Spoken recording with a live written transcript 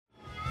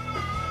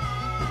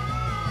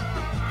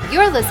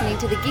You're listening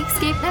to the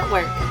Geekscape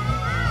Network.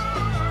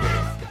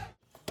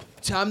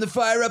 Time to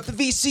fire up the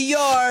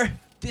VCR.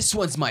 This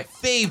one's my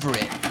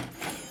favorite.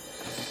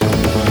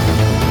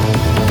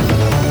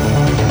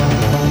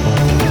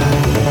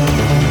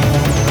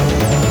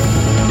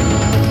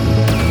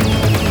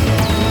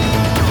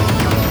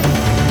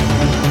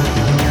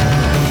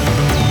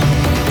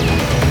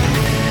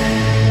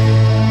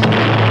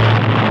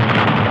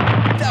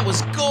 That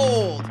was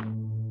gold.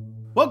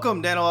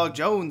 Welcome to Analog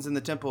Jones in the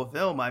Temple of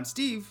Film. I'm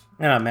Steve.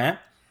 And I'm Matt.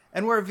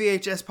 And we're a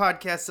VHS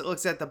podcast that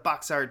looks at the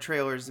box art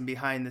trailers and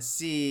behind the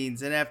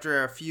scenes. And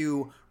after a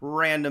few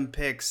random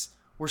picks,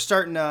 we're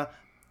starting a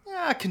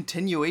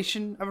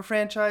continuation of a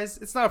franchise.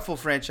 It's not a full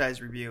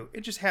franchise review.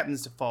 It just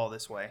happens to fall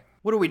this way.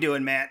 What are we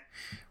doing, Matt?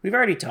 We've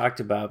already talked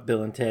about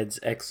Bill and Ted's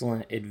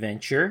Excellent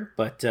Adventure,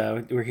 but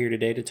we're here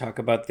today to talk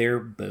about their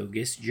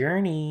bogus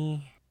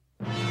journey.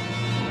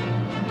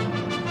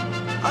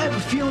 I have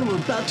a feeling we're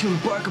about to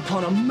embark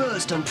upon a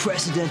most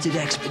unprecedented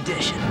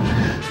expedition.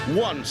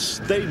 Once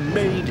they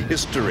made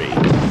history.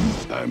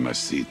 I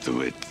must see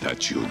to it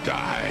that you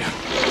die.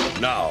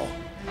 Now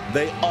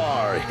they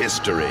are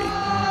history.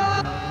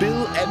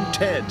 Bill and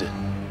Ted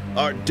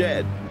are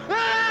dead.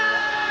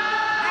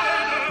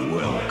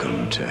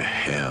 Welcome to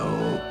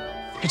hell.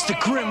 It's the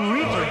Grim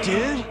Reaper,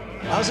 dude.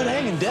 How's it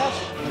hanging, Death?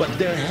 But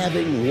they're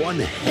having one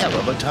hell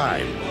of a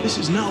time. This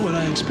is not what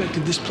I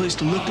expected this place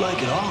to look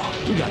like at all.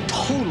 We got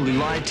totally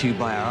lied to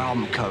by our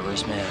album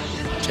covers, man.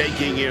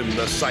 Taking in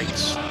the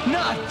sights.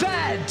 Not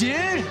bad,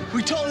 dude.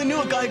 We totally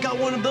knew a guy got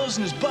one of those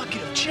in his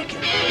bucket of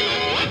chicken.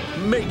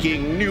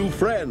 Making new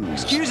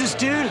friends. Excuse us,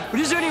 dude, but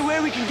is there any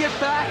way we can get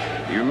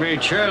back? You may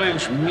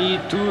challenge me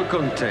to a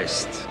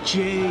contest.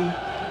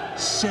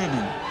 J7.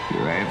 You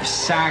have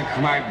sunk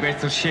my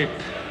battleship.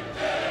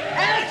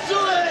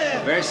 Excellent!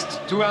 Best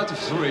 2 out of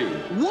 3.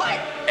 What?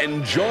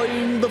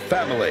 Enjoying the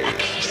family.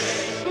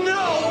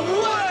 No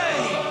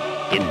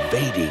way!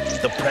 Invading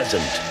the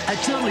present. I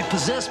totally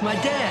possessed my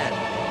dad.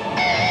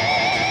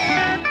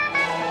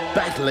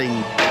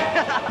 Battling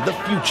the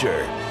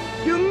future.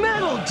 You're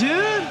metal,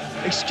 dude!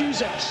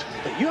 Excuse us,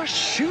 but your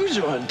shoes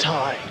are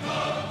untied.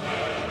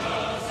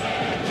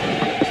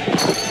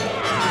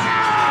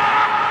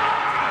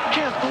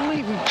 Can't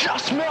believe we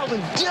just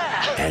melded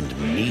death! And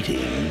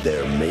meeting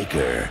their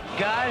maker.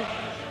 Guy,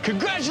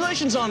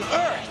 congratulations on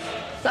Earth!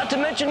 Not to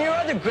mention your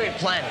other great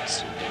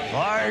planets.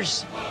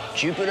 Mars,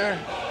 Jupiter,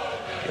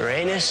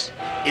 Uranus.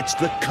 It's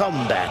the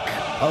comeback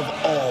of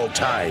all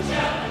time.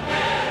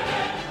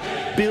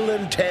 Bill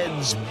and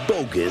Ted's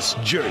Bogus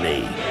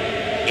Journey.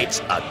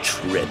 It's a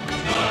trip.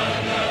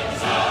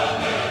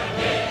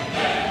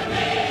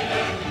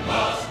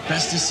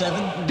 Best of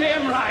 7?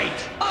 Damn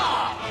right!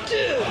 Ah,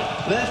 dude!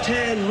 Left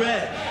hand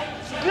red.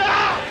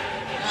 Ah!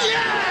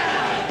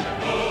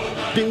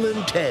 Yeah! Bill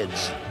and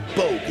Ted's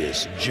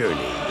Bogus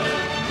Journey.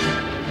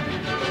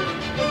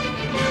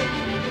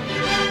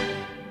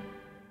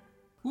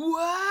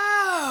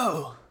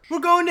 Whoa! We're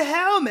going to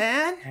hell,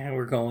 man! And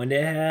we're going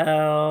to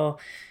hell.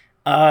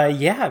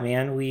 Yeah,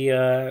 man. We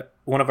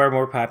one of our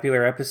more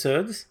popular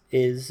episodes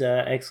is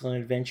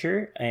Excellent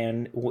Adventure,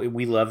 and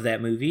we love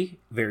that movie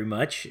very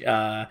much.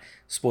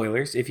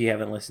 Spoilers if you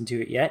haven't listened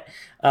to it yet.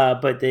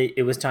 But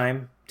it was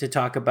time to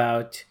talk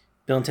about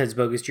Bill and Ted's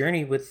Bogus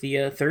Journey with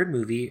the third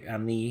movie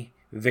on the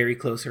very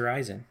close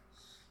horizon.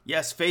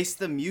 Yes, Face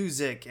the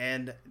Music,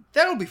 and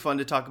that'll be fun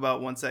to talk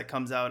about once that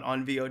comes out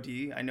on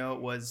VOD. I know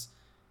it was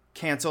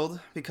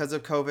canceled because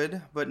of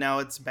COVID, but now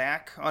it's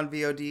back on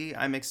VOD.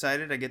 I'm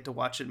excited. I get to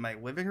watch it in my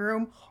living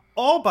room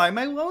all by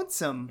my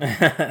lonesome.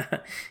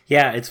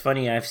 Yeah, it's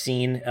funny. I've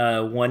seen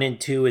 1 and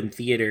 2 in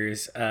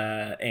theaters,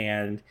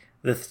 and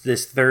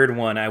this third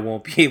one I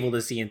won't be able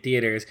to see in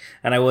theaters,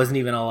 and I wasn't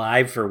even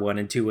alive for 1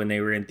 and 2 when they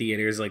were in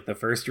theaters, like the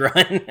first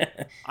run.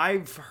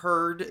 I've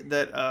heard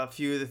that a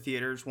few of the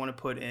theaters want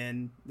to put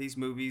in these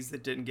movies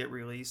that didn't get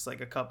released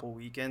like a couple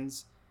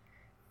weekends.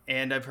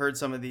 And I've heard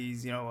some of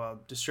these,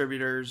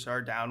 distributors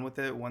are down with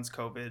it once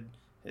COVID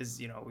is,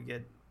 we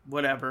get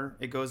whatever,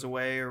 it goes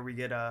away, or we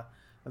get a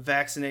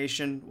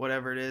vaccination,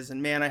 whatever it is.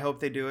 And man, I hope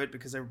they do it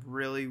because I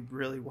really,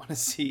 really want to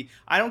see.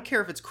 I don't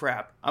care if it's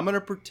crap. I'm going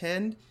to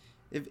pretend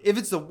if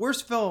it's the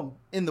worst film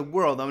in the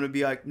world, I'm going to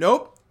be like,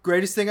 nope,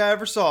 greatest thing I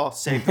ever saw,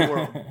 save the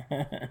world.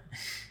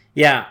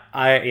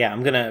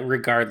 I'm gonna,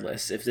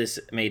 regardless if this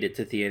made it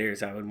to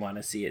theaters, I would want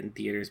to see it in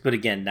theaters, but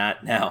again,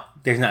 not now.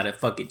 There's not a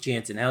fucking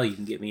chance in hell you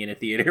can get me in a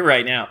theater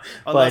right now.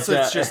 Unless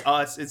it's just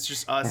us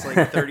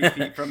like 30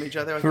 feet from each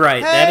other, like,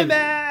 right? Hey,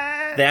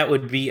 that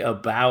would be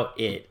about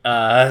it.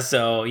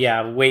 So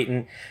yeah,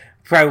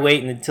 probably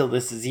waiting until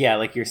this is,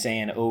 like you're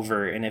saying,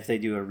 over, and if they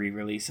do a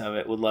re-release of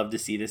it, would love to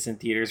see this in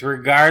theaters,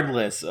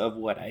 regardless of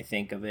what I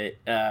think of it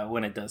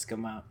when it does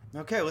come out.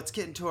 Okay, let's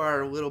get into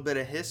our little bit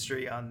of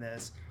history on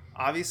this.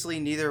 Obviously,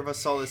 neither of us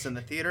saw this in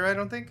the theater, I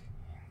don't think.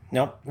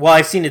 Nope. Well,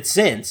 I've seen it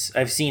since.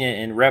 I've seen it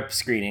in rep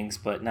screenings,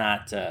 but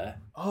not...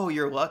 Oh,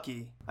 you're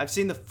lucky. I've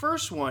seen the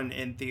first one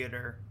in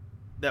theater.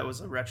 That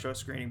was a retro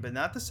screening, but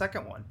not the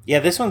second one. Yeah,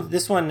 this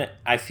one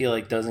I feel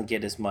like doesn't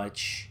get as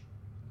much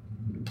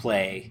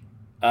play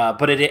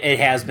But it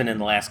has been in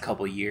the last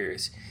couple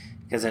years,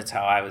 because that's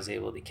how I was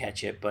able to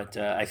catch it. But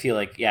I feel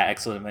like, yeah,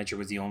 Excellent Adventure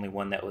was the only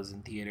one that was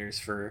in theaters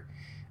for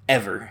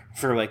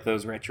like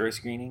those retro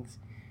screenings.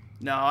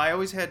 No, I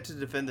always had to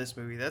defend this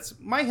movie. That's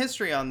my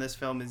history on this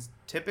film, is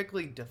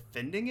typically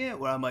defending it,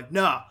 where I'm like,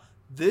 nah,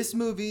 this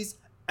movie's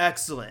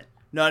excellent.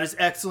 Not as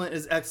excellent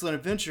as Excellent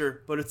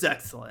Adventure, but it's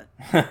excellent.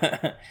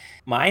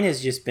 Mine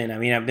has just been,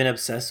 I've been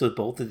obsessed with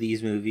both of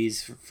these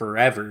movies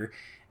forever.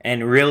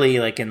 And really,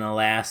 like, in the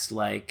last,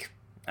 like,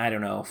 I don't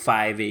know,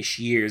 5-ish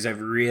years,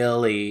 I've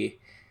really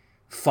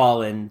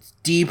fallen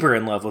deeper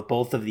in love with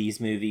both of these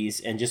movies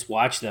and just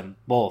watch them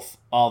both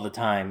all the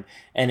time.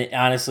 And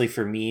honestly,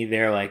 for me,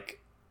 they're like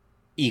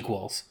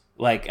equals.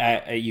 Like,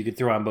 you could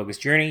throw on Bogus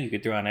Journey, you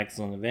could throw on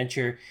Excellent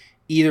Adventure.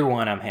 Either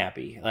one, I'm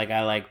happy. Like,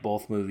 I like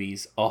both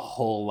movies a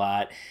whole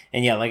lot.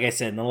 And yeah, like I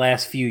said, in the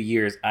last few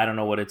years, I don't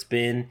know what it's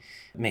been.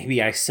 Maybe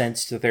I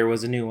sensed that there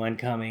was a new one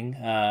coming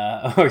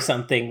or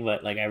something.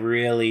 But like, I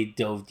really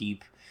dove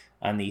deep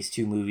on these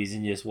two movies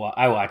and just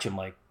I watch them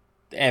like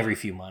every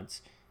few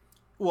months.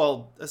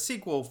 Well, a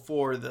sequel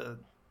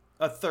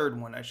a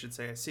third one, I should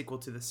say, a sequel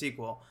to the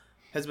sequel,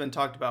 has been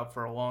talked about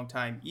for a long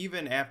time.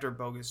 Even after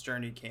Bogus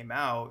Journey came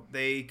out,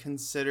 they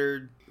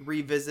considered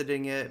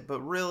revisiting it, but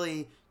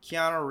really,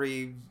 Keanu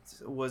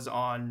Reeves was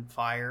on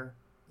fire.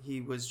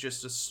 He was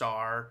just a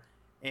star.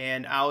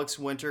 And Alex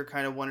Winter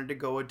kind of wanted to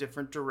go a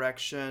different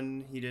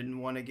direction. He didn't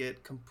want to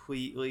get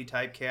completely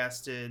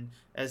typecasted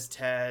as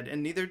Ted,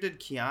 and neither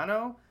did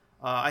Keanu.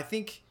 I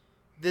think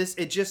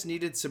it just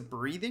needed some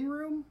breathing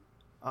room.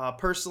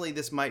 Personally,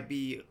 this might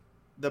be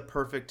the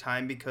perfect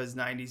time because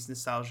 90s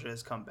nostalgia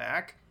has come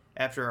back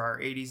after our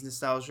 80s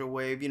nostalgia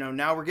wave.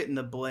 Now we're getting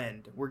the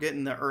blend. We're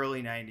getting the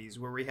early 90s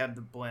where we have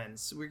the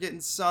blends. We're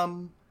getting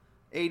some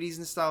 80s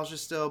nostalgia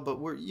still, but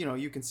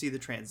you can see the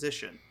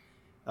transition,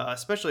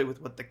 especially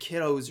with what the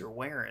kiddos are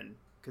wearing.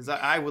 Because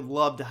I would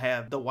love to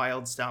have the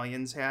Wild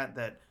Stallions hat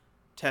that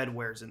Ted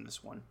wears in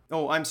this one.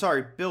 Oh, I'm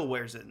sorry, Bill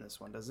wears it in this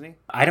one, doesn't he?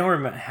 I don't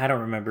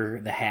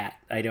remember the hat.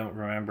 I don't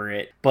remember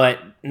it. But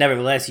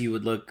nevertheless, you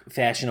would look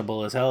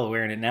fashionable as hell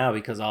wearing it now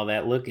because all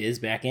that look is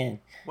back in.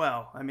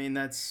 Well,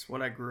 that's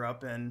what I grew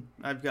up in.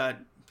 I've got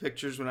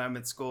pictures when I'm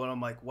at school and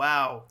I'm like,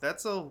 wow,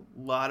 that's a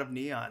lot of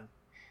neon.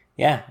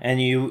 Yeah,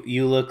 and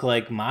you look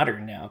like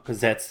modern now because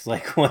that's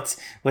like what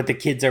the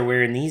kids are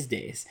wearing these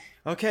days.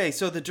 Okay,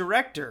 so the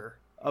director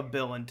of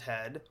Bill and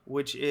Ted,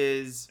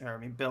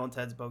 Bill and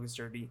Ted's Bogus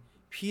Journey,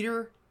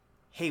 Peter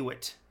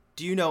Haywood.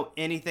 Do you know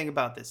anything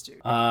about this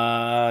dude?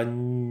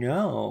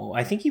 No.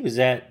 I think he was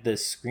at the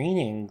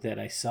screening that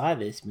I saw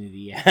this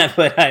movie at,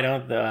 but I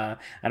don't know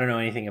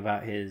anything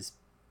about his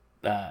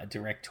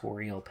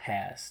directorial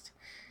past.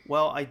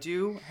 Well, I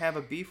do have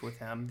a beef with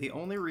him. The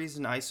only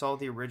reason I saw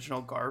the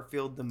original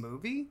Garfield the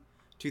movie,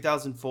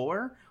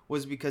 2004,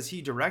 was because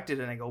he directed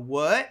it, and I go,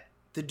 what?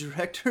 The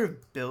director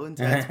of Bill and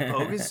Ted's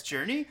Bogus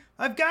Journey?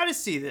 I've got to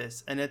see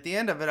this. And at the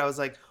end of it, I was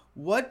like,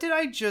 what did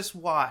I just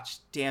watch?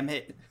 Damn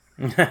it.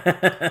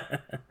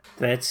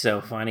 That's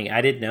so funny.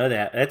 I didn't know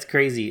that. That's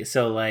crazy.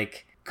 So,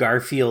 like,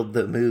 Garfield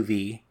the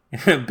movie,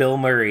 Bill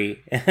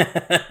Murray.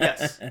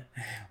 Yes.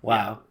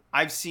 Wow. Yeah,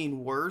 I've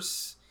seen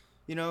worse,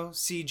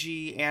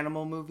 CG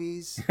animal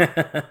movies.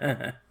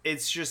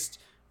 It's just,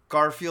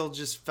 Garfield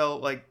just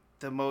felt like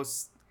the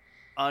most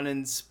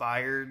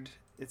uninspired.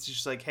 It's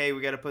just like, hey,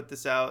 we got to put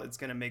this out. It's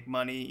going to make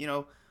money.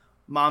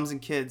 Moms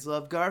and kids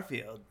love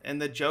Garfield.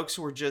 And the jokes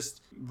were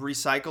just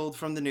recycled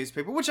from the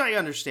newspaper, which I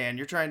understand.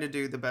 You're trying to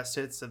do the best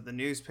hits of the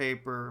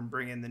newspaper and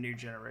bring in the new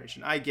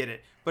generation. I get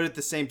it. But at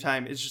the same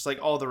time, it's just like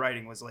all the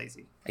writing was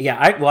lazy. Yeah,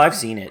 I've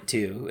seen it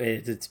too.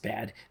 It's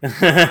bad.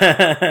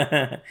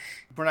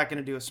 We're not going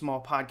to do a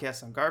small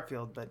podcast on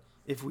Garfield, but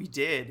if we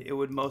did, it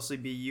would mostly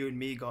be you and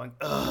me going,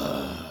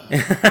 ugh.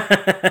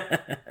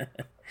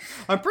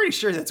 I'm pretty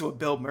sure that's what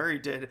Bill Murray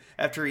did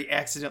after he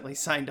accidentally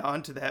signed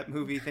on to that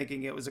movie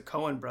thinking it was a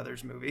Coen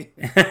Brothers movie.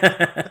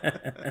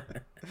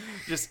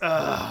 Just, they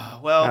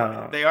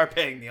are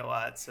paying me a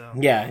lot, so.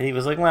 Yeah, he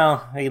was like,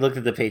 he looked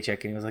at the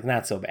paycheck and he was like,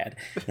 not so bad.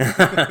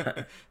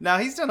 Now,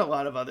 he's done a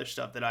lot of other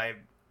stuff that I've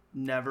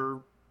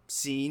never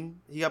seen.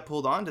 He got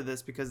pulled onto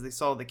this because they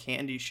saw The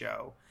Candy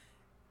Show.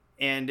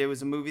 And it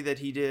was a movie that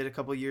he did a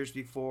couple years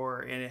before,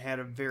 and it had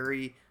a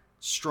very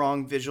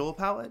strong visual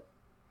palette.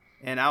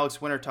 And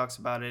Alex Winter talks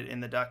about it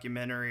in the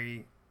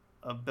documentary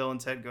of Bill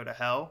and Ted Go to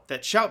Hell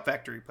that Shout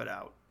Factory put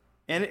out.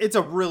 And it's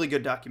a really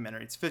good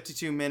documentary. It's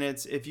 52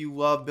 minutes. If you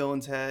love Bill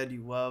and Ted,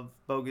 you love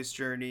Bogus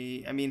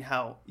Journey.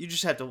 Hell, you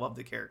just have to love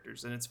the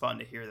characters. And it's fun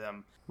to hear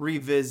them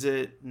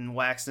revisit and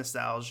wax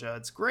nostalgia.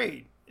 It's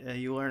great.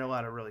 You learn a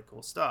lot of really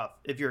cool stuff.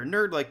 If you're a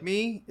nerd like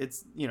me,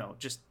 it's,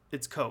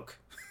 it's Coke.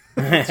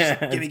 It's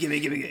just,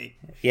 gimme.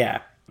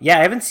 Yeah. Yeah,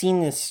 I haven't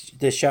seen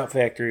the Shout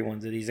Factory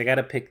ones of these. I got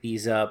to pick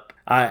these up.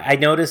 I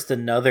noticed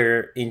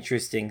another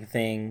interesting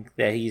thing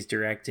that he's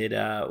directed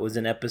was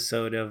an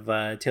episode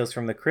of Tales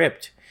from the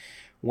Crypt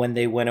when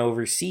they went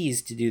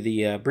overseas to do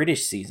the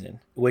British season,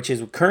 which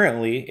is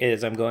currently,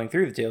 as I'm going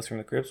through the Tales from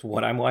the Crypt,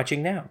 what I'm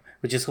watching now,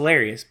 which is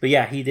hilarious. But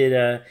yeah, he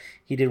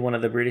did one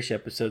of the British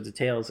episodes of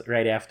Tales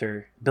right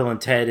after Bill and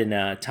Ted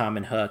and Tom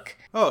and Huck.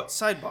 Oh,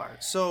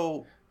 sidebar.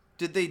 So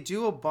did they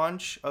do a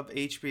bunch of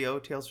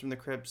HBO Tales from the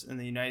Crypt in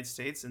the United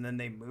States and then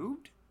they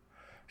moved?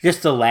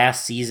 Just the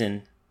last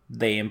season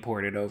they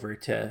imported over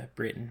to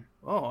Britain.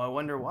 Oh, I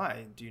wonder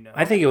why. Do you know?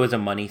 I think it was a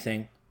money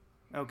thing.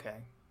 Okay.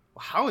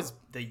 How is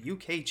the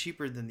UK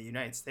cheaper than the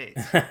United States?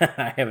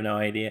 I have no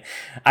idea.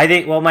 I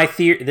think, well, my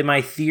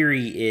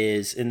theory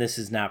is, and this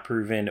is not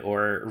proven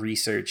or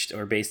researched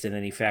or based on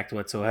any fact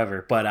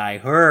whatsoever, but I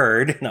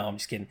heard, no, I'm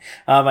just kidding.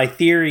 My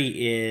theory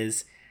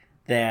is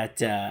that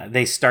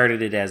they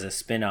started it as a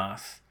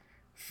spin-off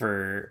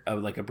for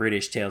like a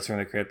British Tales from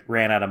the Crypt,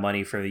 ran out of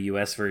money for the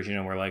US version,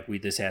 and we're like,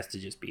 this has to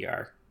just be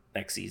our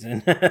next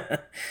season.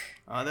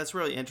 That's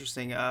really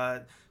interesting.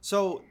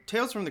 So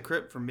Tales from the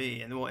Crypt for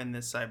me, and we'll end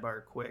this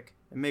sidebar quick,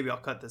 and maybe I'll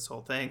cut this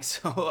whole thing.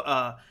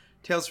 So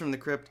Tales from the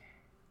Crypt,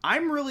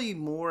 I'm really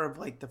more of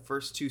like the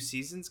first 2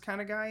 seasons kind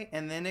of guy,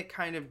 and then it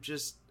kind of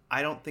just,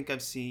 I don't think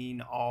I've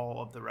seen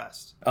all of the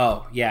rest.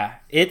 Oh, yeah.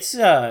 It's,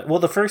 well,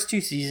 the first 2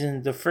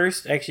 seasons,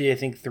 actually, I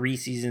think 3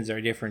 seasons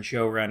are different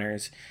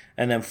showrunners,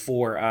 and then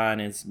 4 on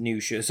is new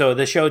show. So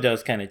the show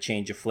does kind of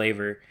change a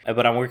flavor,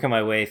 but I'm working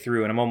my way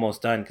through, and I'm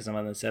almost done because I'm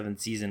on the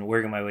 7th season,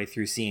 working my way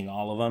through seeing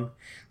all of them,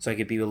 so I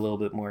could be a little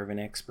bit more of an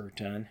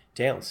expert on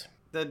Tales.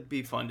 That'd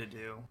be fun to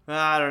do.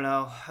 I don't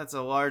know. That's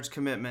a large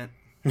commitment.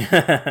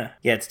 Yeah,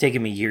 it's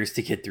taken me years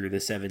to get through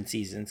the 7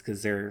 seasons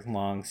because they're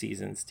long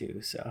seasons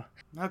too. So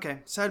okay,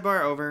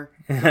 sidebar over.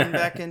 Going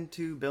back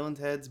into Bill and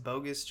Ted's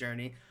Bogus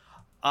Journey.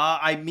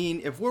 I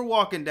mean, if we're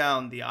walking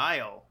down the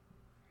aisle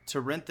to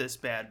rent this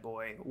bad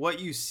boy, what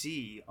you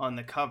see on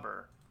the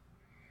cover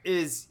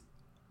is,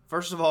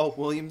 first of all,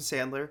 William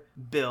Sadler,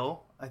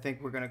 Bill. I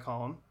think we're gonna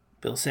call him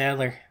Bill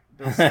Sadler.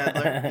 Bill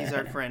Sadler. He's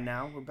our friend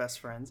now. We're best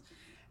friends,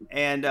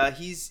 and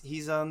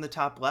he's on the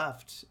top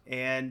left,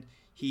 and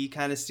he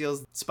kind of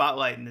steals the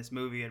spotlight in this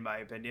movie, in my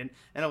opinion,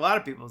 and a lot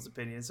of people's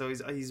opinion. So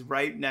he's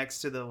right next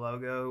to the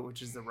logo,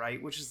 which is the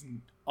right, which is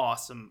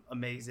awesome,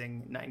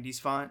 amazing 90s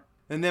font.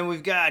 And then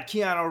we've got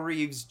Keanu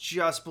Reeves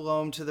just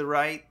below him to the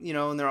right, you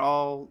know, and they're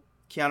all,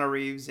 Keanu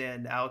Reeves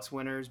and Alex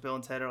Winters, Bill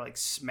and Ted are like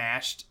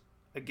smashed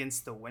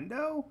against the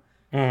window.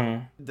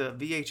 Mm-hmm. The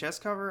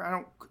VHS cover,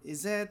 I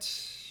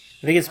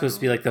think it's supposed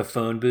to be like the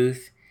phone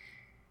booth.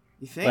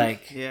 You think?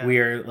 Like, yeah.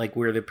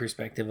 we're the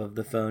perspective of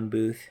the phone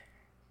booth.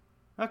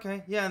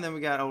 Okay, yeah, and then we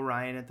got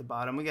Orion at the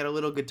bottom. We got a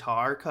little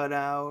guitar cut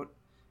out,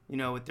 you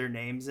know, with their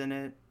names in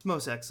it. It's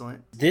most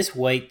excellent. This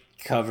white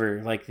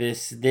cover, like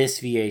this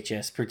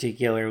VHS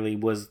particularly,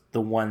 was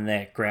the one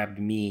that grabbed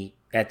me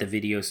at the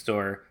video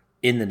store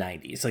in the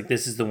 90s. Like,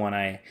 this is the one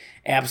I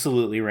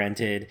absolutely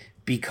rented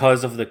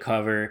because of the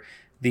cover.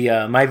 The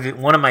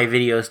one of my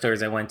video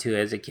stores I went to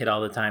as a kid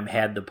all the time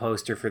had the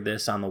poster for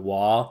this on the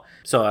wall,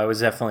 so I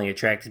was definitely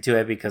attracted to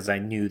it because I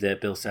knew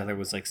that Bill Sadler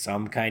was like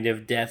some kind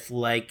of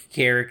death-like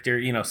character,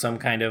 you know, some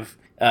kind of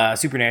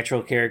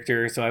supernatural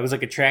character. So I was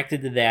like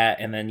attracted to that,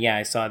 and then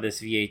I saw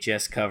this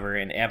VHS cover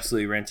and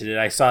absolutely rented it.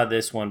 I saw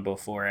this one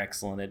before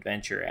Excellent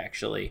Adventure,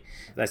 actually.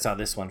 I saw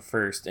this one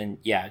first, and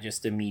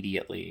just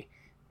immediately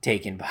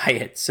taken by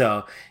it.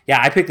 So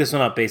I picked this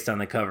one up based on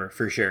the cover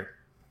for sure.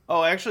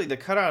 Oh, actually, the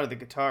cutout of the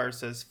guitar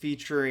says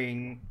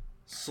featuring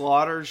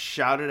Slaughter's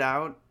Shout It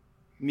Out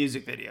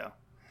music video.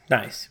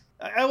 Nice.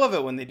 I love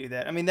it when they do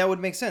that. I mean, that would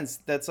make sense.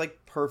 That's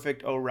like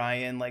perfect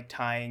Orion, like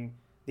tying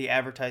the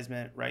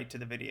advertisement right to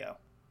the video.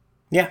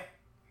 Yeah.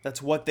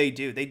 That's what they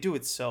do. They do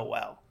it so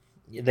well.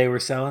 They were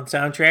selling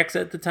soundtracks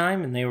at the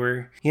time, and they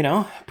were,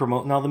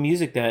 promoting all the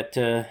music that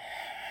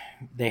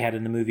they had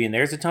in the movie, and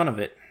there's a ton of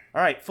it.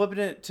 All right, flipping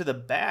it to the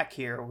back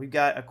here, we've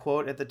got a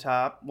quote at the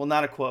top. Well,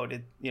 not a quote.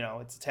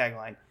 It's a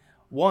tagline.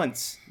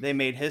 Once they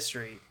made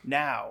history,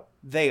 now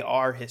they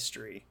are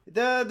history.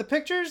 The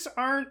pictures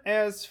aren't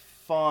as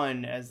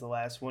fun as the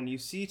last one. You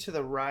see to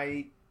the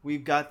right,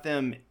 we've got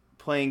them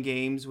playing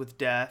games with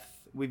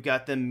death. We've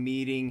got them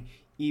meeting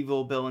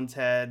evil Bill and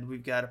Ted.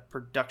 We've got a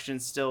production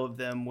still of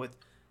them with,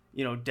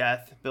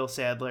 death, Bill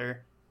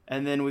Sadler.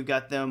 And then we've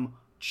got them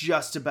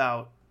just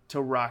about to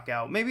rock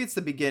out. Maybe it's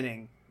the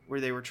beginning where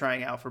they were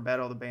trying out for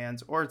Battle of the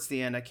Bands, or it's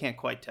the end. I can't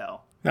quite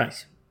tell.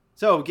 Nice.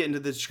 So, getting to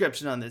the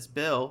description on this,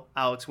 Bill,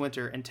 Alex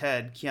Winter, and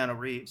Ted, Keanu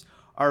Reeves,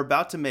 are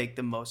about to make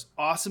the most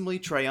awesomely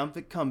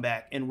triumphant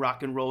comeback in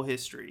rock and roll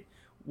history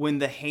when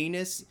the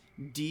heinous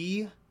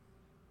D.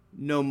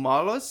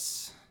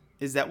 Nomalos,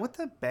 is that what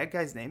the bad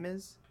guy's name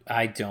is?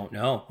 I don't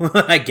know.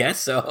 I guess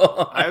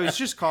so. I was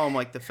just calling him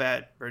like the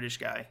fat British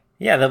guy.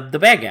 Yeah, the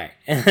bad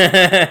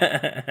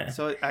guy.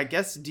 So, I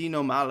guess D.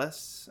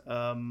 Nomalos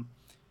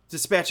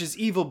dispatches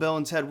evil Bill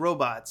and Ted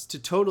robots to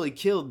totally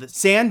kill the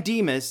San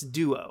Dimas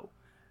duo.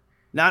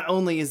 Not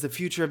only is the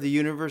future of the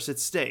universe at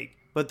stake,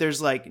 but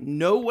there's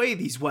no way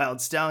these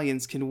wild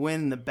stallions can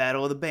win the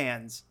Battle of the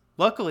Bands.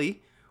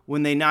 Luckily,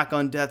 when they knock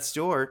on Death's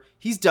door,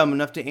 he's dumb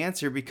enough to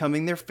answer,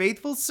 becoming their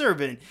faithful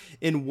servant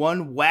in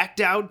one whacked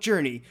out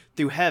journey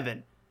through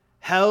heaven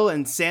hell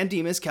in San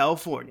Dimas,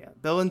 California.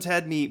 Bill and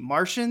Ted meet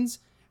Martians,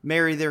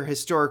 marry their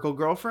historical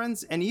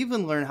girlfriends, and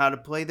even learn how to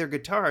play their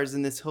guitars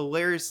in this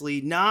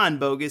hilariously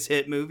non-bogus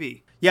hit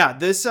movie. Yeah,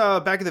 this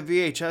back of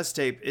the VHS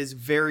tape is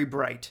very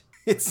bright.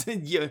 It's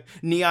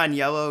neon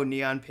yellow,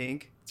 neon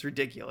pink. It's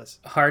ridiculous.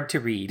 Hard to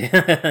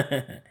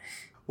read.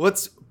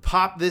 Let's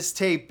pop this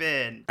tape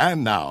in.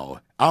 And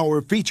now,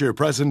 our feature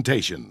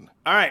presentation.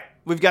 All right,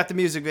 we've got the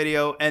music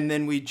video, and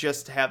then we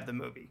just have the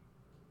movie.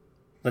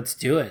 Let's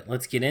do it.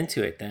 Let's get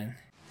into it then.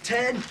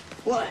 Ted,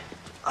 what?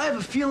 I have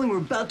a feeling we're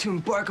about to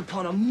embark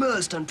upon a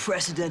most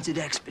unprecedented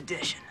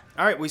expedition.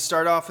 All right, we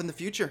start off in the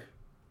future.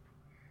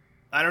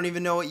 I don't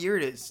even know what year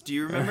it is. Do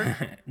you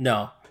remember?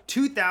 No.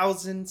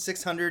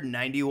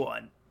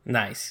 2691.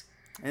 Nice.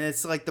 And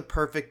it's like the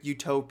perfect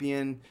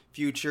utopian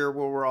future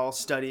where we're all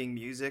studying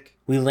music.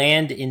 We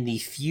land in the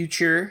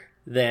future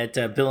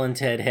that Bill and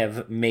Ted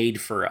have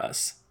made for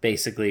us,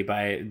 basically,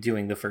 by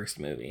doing the first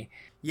movie.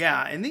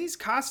 Yeah, and these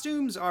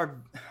costumes are...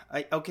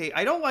 I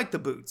don't like the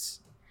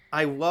boots.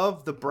 I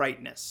love the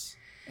brightness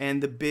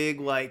and the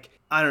big,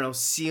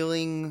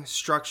 ceiling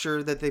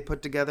structure that they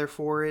put together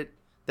for it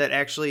that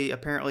actually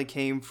apparently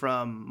came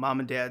from Mom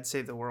and Dad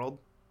Save the World.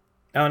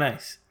 Oh,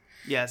 nice.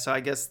 Yeah, so I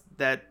guess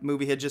that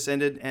movie had just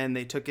ended, and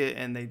they took it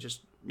and they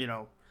just,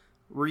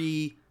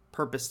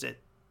 repurposed it.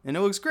 And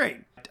it looks great.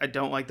 I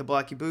don't like the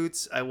blocky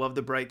boots. I love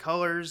the bright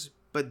colors.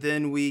 But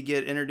then we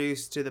get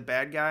introduced to the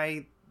bad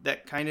guy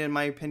that kind of, in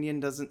my opinion,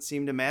 doesn't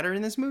seem to matter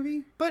in this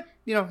movie. But,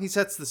 he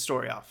sets the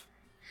story off.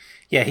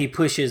 Yeah, he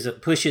pushes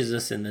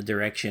us in the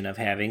direction of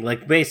having,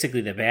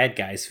 basically the bad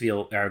guys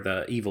are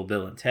the evil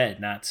Bill and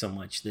Ted, not so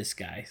much this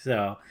guy.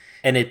 So,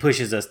 and it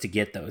pushes us to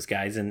get those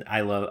guys, and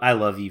I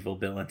love evil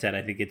Bill and Ted.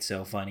 I think it's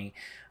so funny.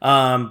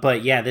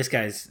 But yeah, this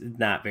guy's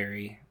not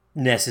very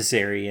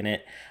necessary in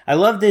it. I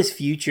love this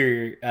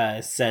future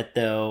set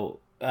though,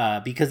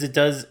 because it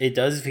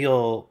does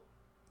feel,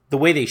 the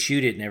way they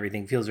shoot it and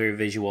everything feels very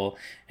visual,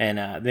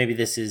 and maybe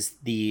this is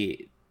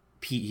the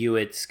Pete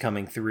Hewitt's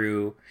coming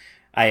through.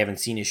 I haven't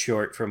seen his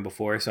short from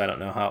before, so I don't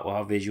know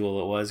how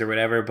visual it was or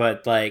whatever,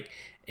 but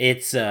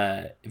it's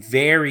a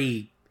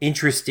very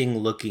interesting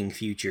looking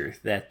future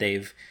that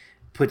they've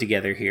put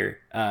together here.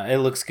 It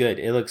looks good.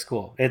 It looks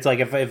cool. It's like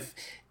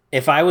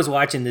if I was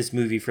watching this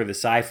movie for the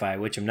sci-fi,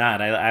 which I'm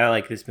not, I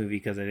like this movie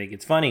because I think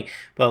it's funny,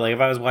 but if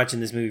I was watching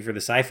this movie for the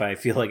sci-fi, I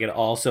feel like it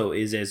also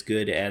is as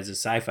good as a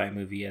sci-fi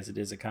movie as it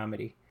is a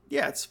comedy.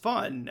 Yeah, it's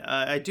fun.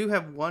 I do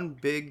have one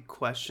big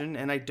question,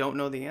 and I don't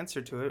know the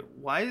answer to it.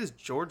 Why is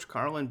George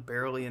Carlin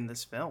barely in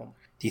this film?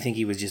 Do you think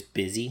he was just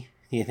busy?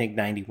 Do you think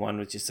 91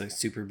 was just a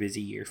super busy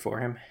year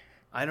for him?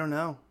 I don't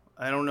know.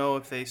 I don't know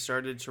if they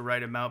started to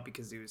write him out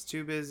because he was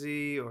too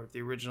busy, or if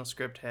the original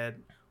script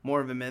had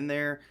more of him in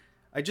there.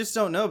 I just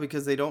don't know,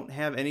 because they don't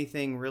have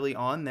anything really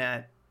on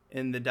that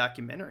in the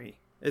documentary.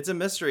 It's a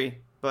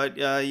mystery, but,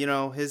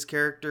 his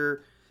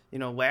character...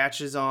 Rufus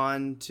latches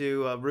on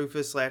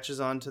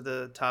to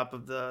the top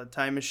of the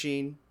time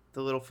machine,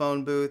 the little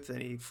phone booth,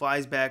 and he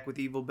flies back with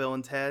evil Bill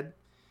and Ted.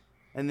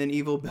 And then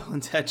evil Bill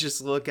and Ted just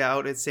look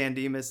out at San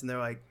Dimas and they're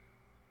like,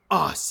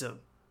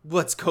 awesome,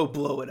 let's go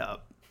blow it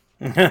up.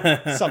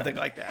 Something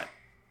like that.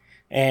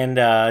 And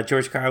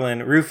George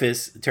Carlin,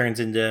 Rufus, turns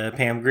into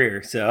Pam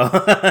Grier, so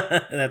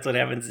that's what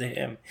happens to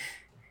him.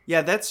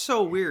 Yeah, that's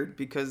so weird,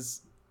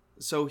 because...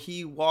 So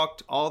he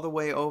walked all the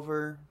way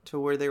over to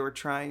where they were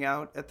trying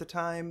out at the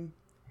time.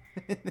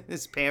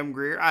 This Pam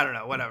Grier, I don't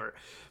know, whatever.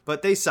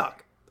 But they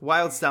suck. The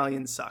Wild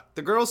Stallions suck.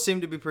 The girls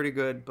seem to be pretty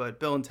good, but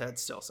Bill and Ted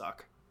still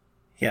suck.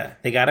 Yeah,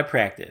 they got to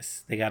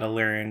practice. They got to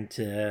learn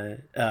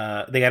to...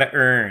 they got to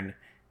earn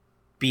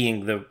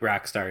being the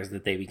rock stars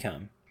that they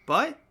become.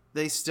 But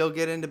they still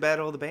get into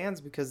Battle of the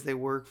Bands because they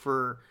work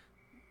for,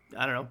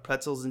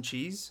 pretzels and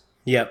cheese.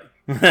 Yep.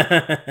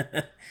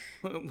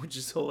 Which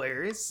is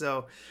hilarious.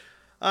 So...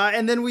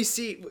 and then we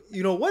see,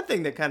 one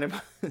thing that kind of,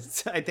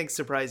 I think,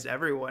 surprised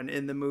everyone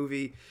in the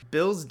movie.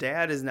 Bill's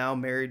dad is now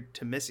married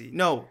to Missy.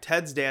 No,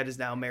 Ted's dad is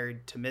now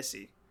married to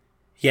Missy.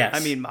 Yes.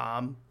 I mean,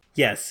 Mom.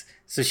 Yes.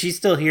 So she's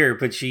still here,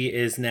 but she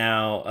is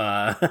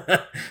now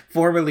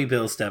formerly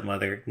Bill's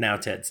stepmother, now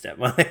Ted's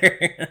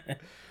stepmother.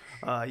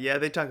 Yeah,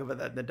 they talk about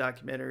that in the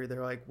documentary.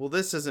 They're like, well,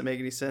 this doesn't make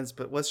any sense,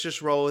 but let's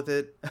just roll with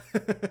it.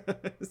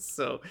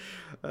 So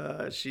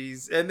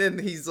and then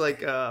he's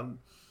like,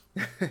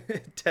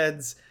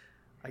 Ted's...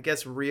 I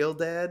guess real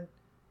dad,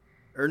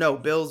 or no,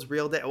 Bill's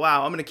real dad.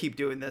 Wow, I'm going to keep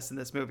doing this in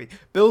this movie.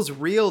 Bill's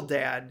real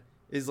dad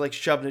is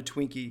shoving a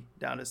Twinkie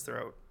down his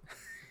throat.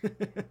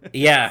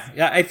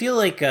 Yeah, I feel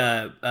like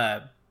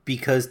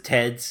because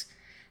Ted's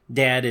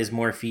dad is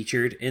more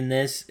featured in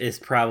this is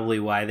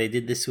probably why they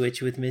did the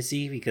switch with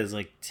Missy, because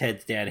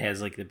Ted's dad has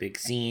the big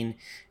scene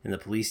in the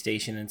police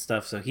station and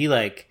stuff. So he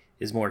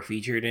is more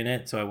featured in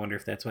it. So I wonder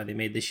if that's why they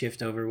made the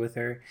shift over with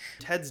her.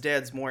 Ted's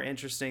dad's more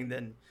interesting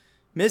than...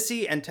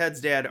 Missy and Ted's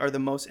dad are the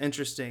most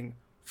interesting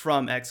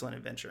from Excellent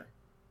Adventure.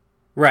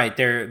 Right,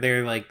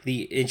 they're like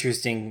the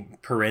interesting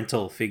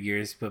parental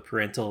figures, but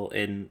parental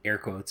in air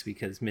quotes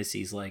because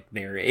Missy's like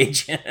their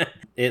age.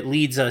 It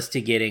leads us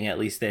to getting at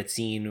least that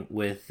scene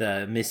with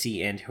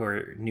Missy and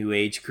her New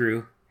Age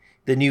crew.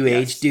 The New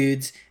Age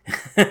dudes.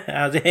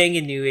 How's it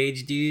hanging, New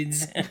Age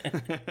dudes?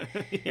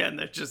 Yeah, and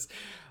they're just,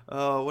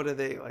 what are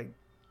they, like,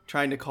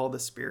 trying to call the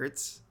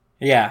spirits?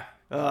 Yeah.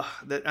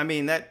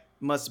 That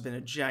must have been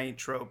a giant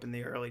trope in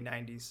the early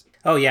 90s.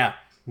 Oh, yeah.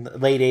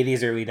 Late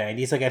 80s, early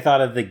 90s. Like, I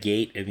thought of The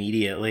Gate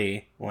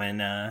immediately when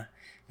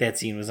that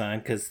scene was on,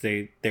 because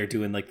they're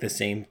doing, like, the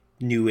same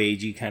New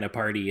Agey kind of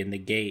party in The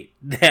Gate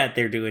that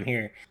they're doing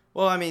here.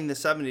 Well, I mean, the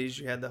 70s,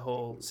 you had the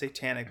whole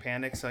satanic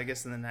panic, so I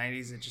guess in the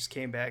 90s, it just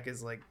came back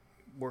as, like,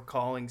 we're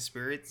calling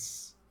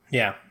spirits.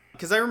 Yeah.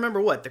 Because I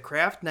remember, The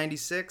Craft,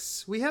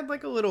 96? We had,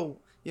 like, a little,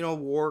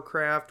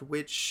 Warcraft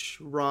witch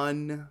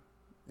run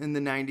in the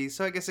 90s,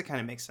 so I guess it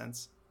kind of makes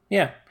sense.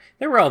 Yeah.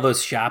 There were all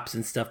those shops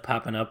and stuff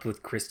popping up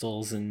with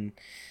crystals and,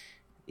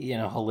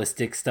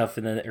 holistic stuff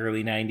in the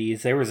early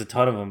 90s. There was a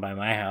ton of them by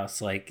my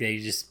house. Like, they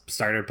just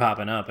started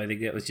popping up. I think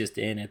that was just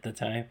in at the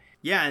time.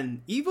 Yeah,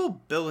 and Evil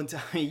Bill and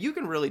Ted, you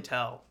can really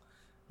tell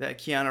that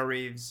Keanu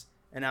Reeves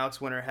and Alex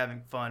Winter are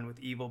having fun with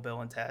Evil Bill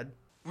and Ted.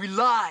 We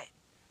lied.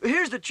 But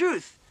here's the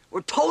truth.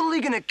 We're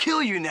totally gonna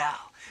kill you now.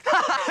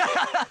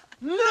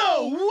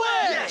 No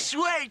way! Yes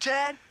way,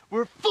 Ted.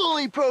 We're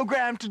fully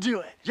programmed to do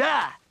it.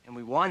 Yeah, and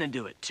we want to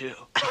do it too.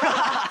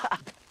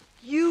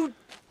 You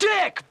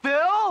dick,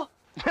 Bill!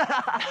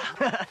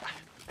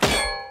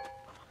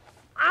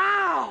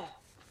 Ow!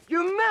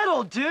 You're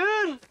metal,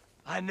 dude!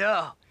 I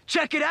know.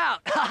 Check it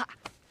out.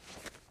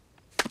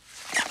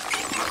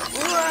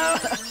 Whoa.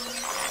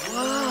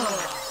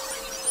 Whoa.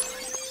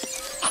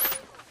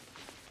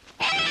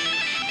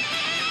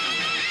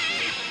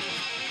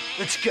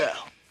 Let's go.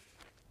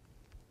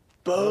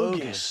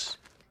 Bogus.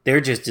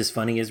 They're just as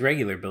funny as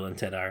regular Bill and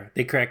Ted are.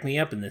 They crack me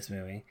up in this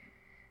movie.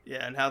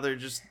 Yeah, and how they're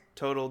just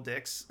total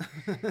dicks.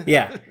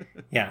 Yeah.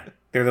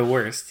 They're the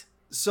worst.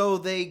 So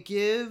they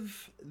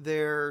give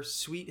their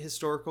sweet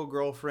historical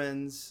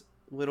girlfriends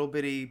little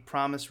bitty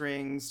promise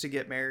rings to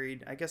get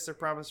married. I guess they're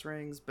promise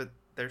rings, but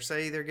they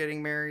say they're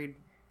getting married,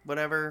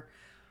 whatever.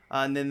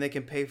 And then they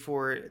can pay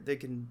for it.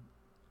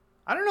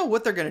 I don't know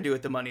what they're going to do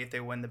with the money if they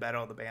win the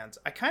Battle of the Bands.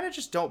 I kind of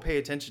just don't pay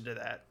attention to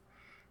that.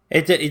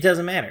 It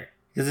doesn't matter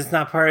because it's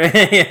not part of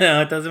it.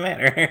 It doesn't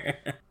matter.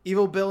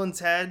 Evil Bill and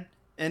Ted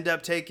end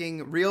up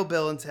taking Real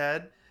Bill and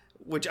Ted,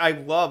 which I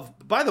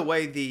love. By the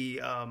way,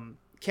 the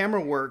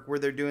camera work where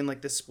they're doing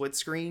like the split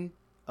screen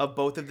of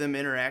both of them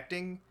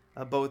interacting,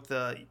 both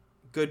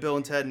Good Bill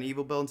and Ted and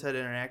Evil Bill and Ted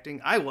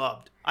interacting, I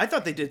loved. I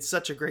thought they did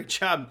such a great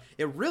job.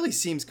 It really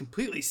seems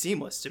completely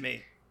seamless to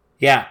me.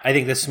 Yeah, I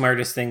think the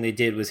smartest thing they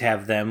did was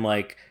have them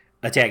like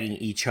attacking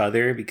each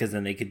other because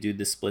then they could do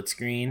the split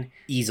screen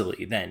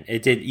easily. Then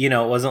it did, it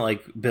wasn't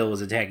like Bill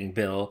was attacking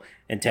Bill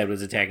and Ted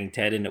was attacking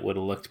Ted and it would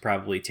have looked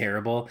probably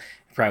terrible.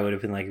 It probably would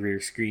have been like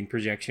rear screen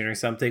projection or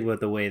something, but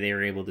the way they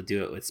were able to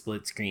do it with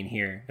split screen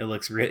here, it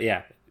looks really,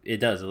 it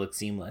does. It looks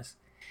seamless.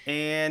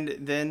 And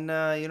then,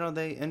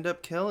 they end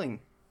up killing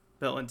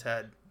Bill and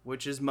Ted,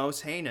 which is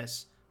most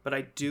heinous. But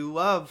I do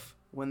love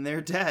when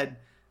they're dead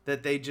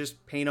that they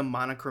just paint them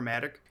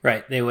monochromatic.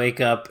 Right. They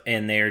wake up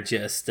and they're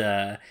just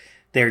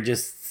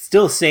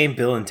still same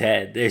Bill and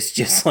Ted. It's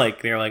just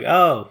like, they're like,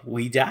 oh,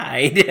 we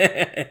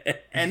died.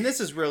 And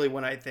this is really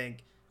when I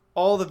think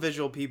all the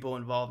visual people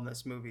involved in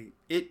this movie,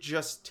 it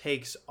just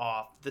takes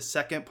off. The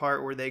second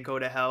part where they go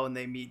to hell and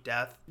they meet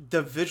death,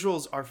 the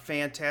visuals are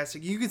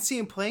fantastic. You can see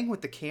them playing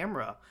with the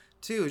camera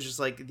too. It's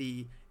just like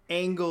the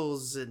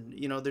angles and,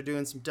 they're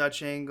doing some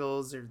Dutch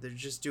angles or they're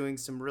just doing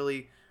some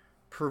really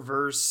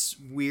perverse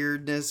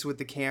weirdness with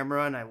the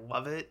camera, and I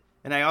love it.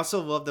 And I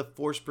also love the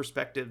forced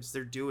perspectives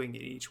they're doing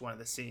in each one of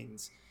the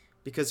scenes.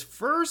 Because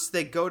first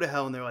they go to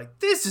hell and they're like,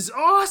 this is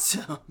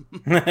awesome.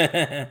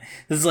 This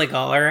is like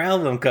all our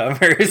album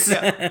covers.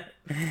 Yeah.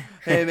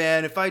 Hey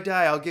man, if I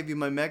die, I'll give you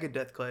my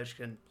Megadeth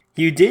collection.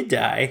 You did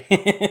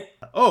die.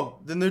 Oh,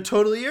 then they're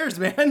totally yours,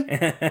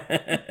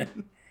 man.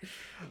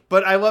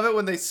 But I love it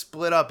when they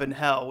split up in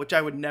hell, which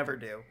I would never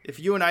do. If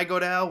you and I go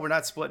to hell, we're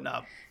not splitting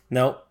up.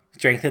 Nope.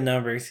 Strength in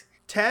numbers.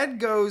 Ted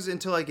goes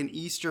into like an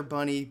Easter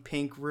Bunny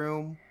pink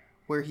room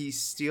where he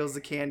steals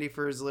the candy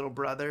for his little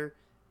brother.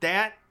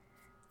 That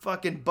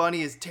fucking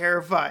bunny is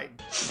terrifying.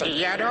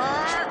 Theodore!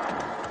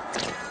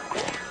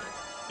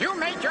 You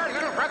made your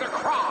little brother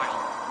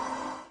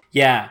cry.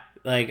 Yeah,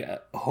 like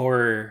a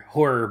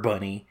horror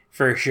bunny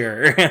for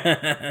sure.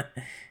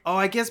 Oh,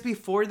 I guess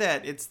before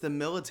that, it's the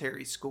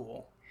military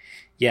school.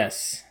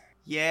 Yes.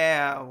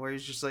 Yeah, where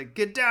he's just like,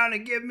 get down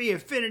and give me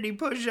infinity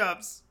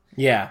push-ups.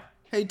 Yeah.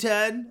 Hey,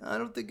 Ted, I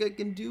don't think I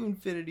can do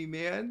infinity,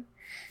 man.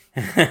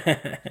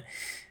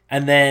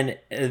 And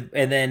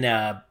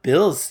then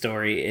Bill's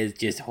story is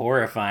just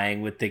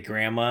horrifying with the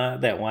grandma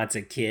that wants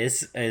a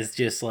kiss. Is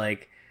just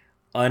like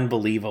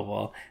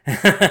unbelievable.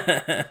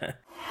 How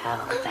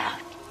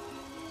about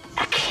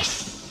a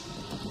kiss?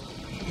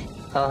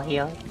 Oh,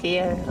 your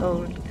dear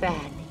old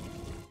granny.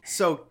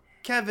 So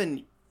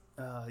Kevin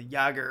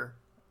Yeager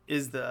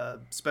is the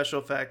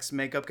special effects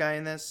makeup guy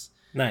in this.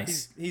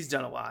 Nice. He's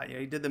done a lot.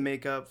 He did the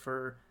makeup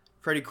for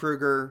Freddy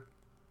Krueger.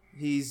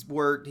 He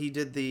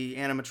did the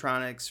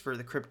animatronics for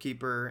the Crypt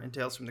Keeper and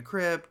Tales from the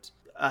Crypt.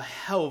 A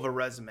hell of a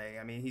resume.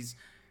 I mean,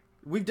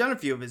 we've done a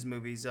few of his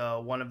movies.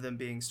 One of them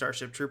being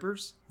Starship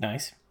Troopers.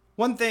 Nice.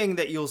 One thing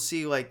that you'll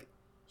see, like,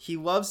 he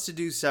loves to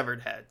do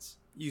severed heads.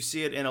 You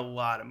see it in a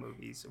lot of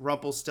movies.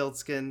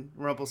 Rumpelstiltskin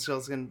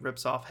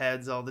rips off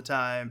heads all the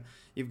time.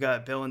 You've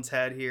got Bill and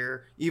Ted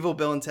here. Evil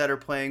Bill and Ted are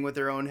playing with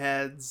their own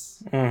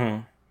heads.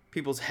 Mm-hmm.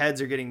 People's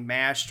heads are getting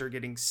mashed or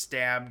getting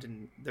stabbed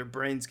and their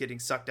brains getting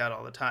sucked out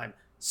all the time.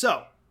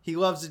 So, he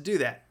loves to do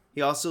that.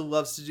 He also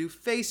loves to do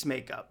face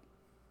makeup.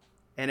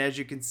 And as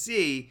you can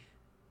see,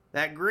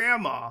 that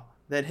grandma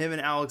that him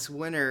and Alex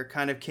Winter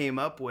kind of came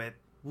up with,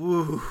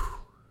 woo.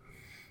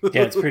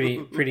 Yeah, it's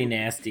pretty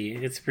nasty.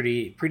 It's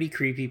pretty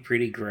creepy,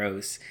 pretty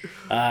gross.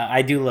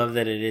 I do love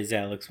that it is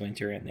Alex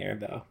Winter in there,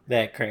 though.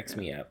 That cracks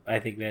me up. I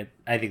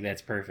think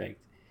that's perfect.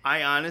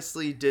 I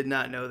honestly did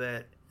not know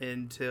that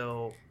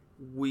until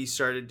we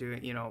started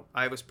doing,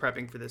 I was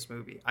prepping for this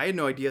movie. I had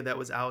no idea that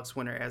was Alex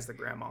Winter as the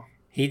grandma.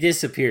 He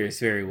disappears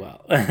very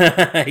well.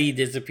 He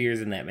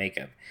disappears in that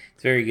makeup.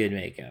 It's very good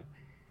makeup.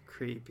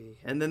 Creepy.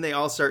 And then they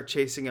all start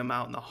chasing him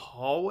out in the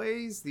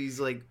hallways. These,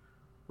 like,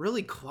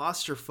 really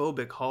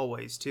claustrophobic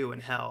hallways too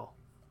in hell.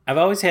 I've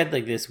always had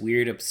like this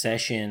weird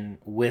obsession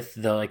with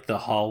the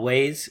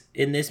hallways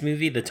in this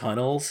movie, the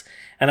tunnels,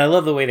 and I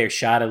love the way they're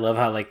shot. I love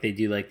how like they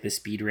do like the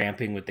speed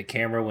ramping with the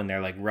camera when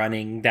they're like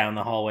running down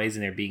the hallways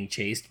and they're being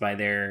chased by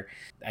their,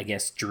 I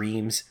guess,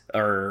 dreams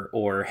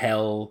or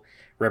hell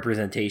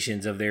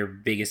representations of their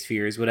biggest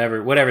fears,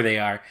 whatever they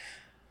are.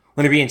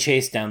 When they're being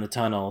chased down the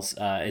tunnels,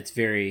 it's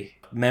very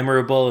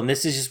memorable, and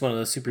this is just one of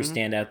those super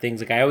standout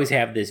things. Like, I always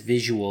have this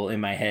visual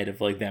in my head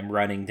of like them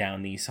running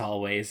down these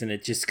hallways, and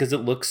it just because it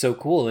looks so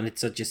cool, and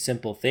it's such a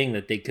simple thing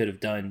that they could have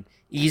done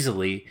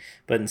easily,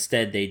 but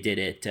instead they did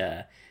it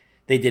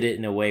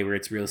in a way where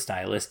it's real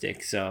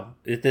stylistic. So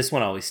this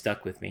one always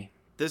stuck with me.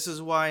 This is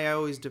why I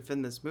always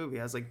defend this movie.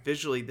 I was like,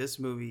 visually, this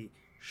movie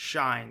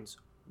shines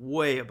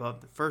way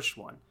above the first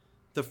one.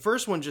 The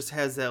first one just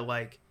has that,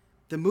 like,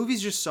 the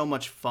movie's just so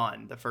much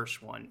fun, the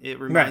first one. It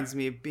reminds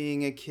me of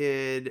being a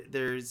kid.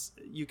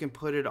 You can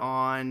put it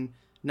on.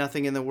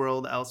 Nothing in the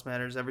world else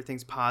matters.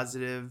 Everything's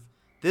positive.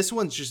 This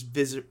one's just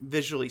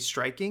visually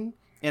striking,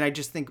 and I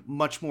just think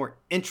much more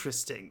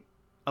interesting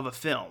of a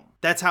film.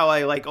 That's how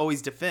I, like,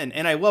 always defend,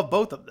 and I love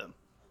both of them.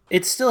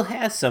 It still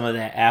has some of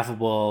that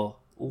affable,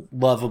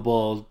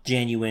 lovable,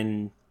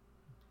 genuine,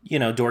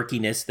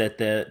 dorkiness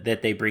that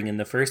they bring in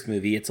the first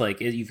movie. It's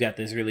like you've got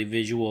this really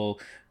visual,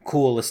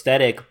 cool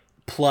aesthetic,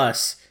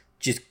 plus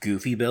just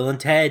goofy Bill and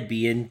Ted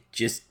being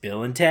just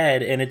Bill and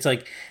Ted, and it's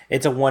like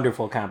it's a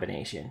wonderful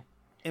combination.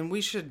 And we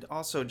should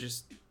also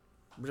just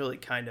really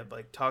kind of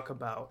like talk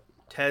about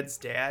Ted's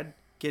dad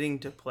getting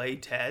to play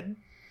Ted.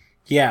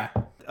 Yeah.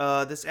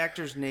 This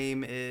actor's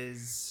name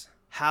is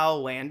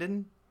Hal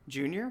Landon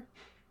Jr.,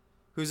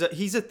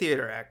 he's a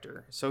theater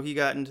actor. So he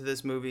got into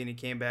this movie and he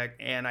came back,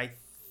 and I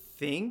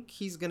think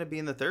he's going to be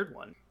in the third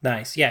one.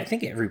 Nice. Yeah, I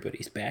think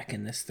everybody's back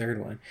in this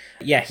third one.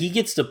 Yeah, he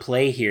gets to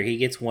play here. He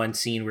gets one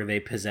scene where they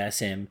possess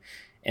him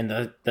in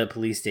the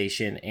police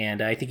station,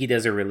 and I think he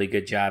does a really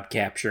good job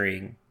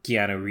capturing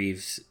Keanu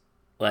Reeves,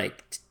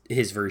 like,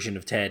 his version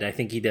of Ted. I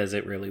think he does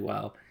it really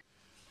well.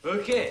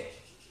 Okay,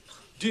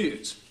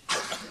 dudes.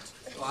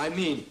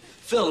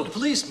 Fellow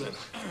policemen.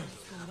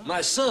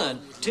 My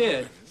son,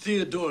 Ted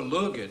Theodore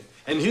Logan,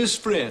 and his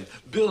friend,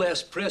 Bill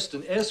S.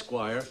 Preston,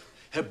 Esquire,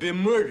 have been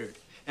murdered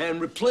and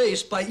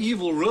replaced by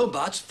evil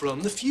robots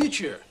from the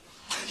future.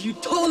 You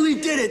totally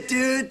did it,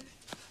 dude.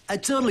 I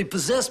totally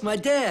possessed my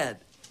dad.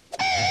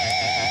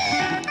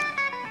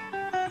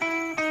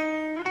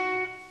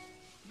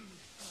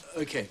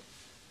 Okay.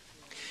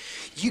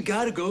 You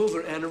gotta go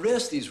over and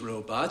arrest these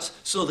robots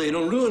so they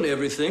don't ruin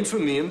everything for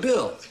me and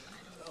Bill.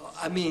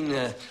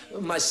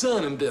 My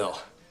son and Bill.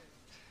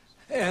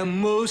 And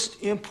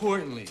most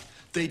importantly,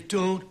 they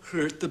don't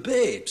hurt the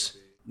babes.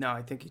 No,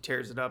 I think he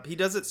tears it up. He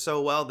does it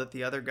so well that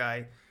the other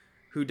guy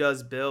who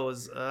does Bill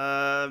is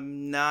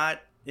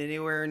not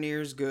anywhere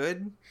near as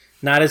good.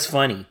 Not as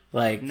funny.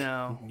 Like,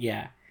 no.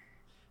 Yeah.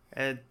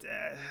 And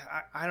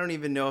I don't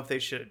even know if they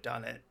should have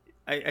done it.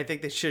 I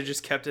think they should have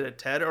just kept it at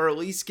Ted, or at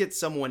least get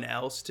someone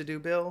else to do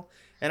Bill.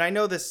 And I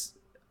know this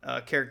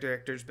character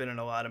actor's been in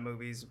a lot of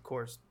movies, of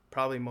course,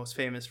 probably most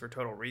famous for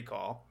Total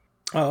Recall.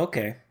 Oh,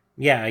 okay.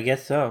 Yeah, I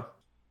guess so.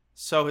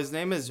 So his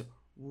name is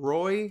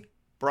Roy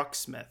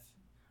Brucksmith.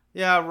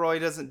 Yeah, Roy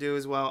doesn't do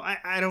as well.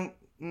 I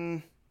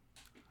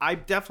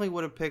definitely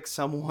would have picked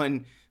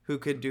someone who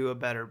could do a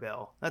better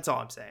Bill. That's all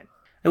I'm saying.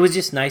 It was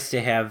just nice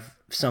to have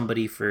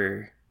somebody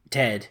for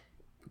Ted,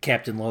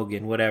 Captain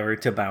Logan, whatever,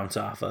 to bounce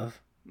off of.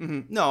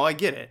 Mm-hmm. No, I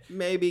get it.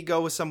 Maybe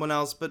go with someone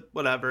else, but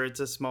whatever. It's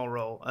a small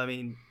role. I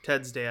mean,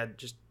 Ted's dad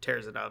just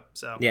tears it up.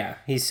 So yeah,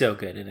 he's so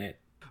good in it.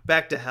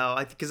 Back to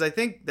hell, because I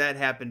think that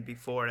happened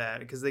before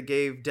that, because they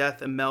gave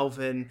Death and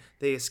Melvin,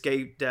 they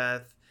escaped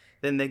death,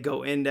 then they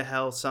go into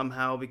hell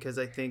somehow because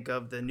I think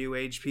of the New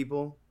Age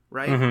people,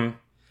 right?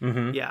 Mm-hmm.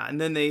 Mm-hmm. Yeah,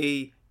 and then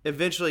they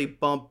eventually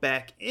bump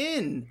back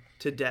in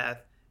to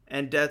Death,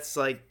 and Death's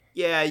like,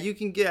 yeah, you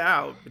can get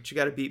out, but you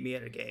got to beat me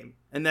at a game.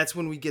 And that's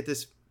when we get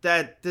this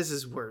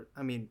is where,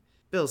 I mean,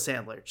 Bill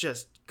Sandler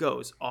just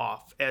goes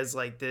off as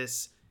like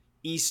this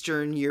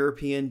Eastern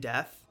European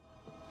Death.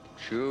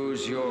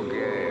 Choose your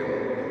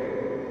game.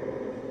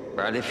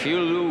 But if you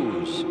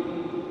lose,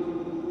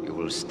 you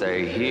will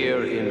stay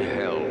here in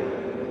hell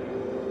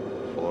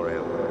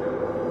forever.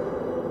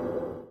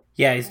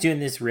 Yeah, he's doing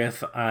this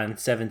riff on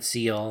Seventh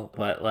Seal,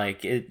 but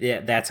like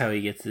that's how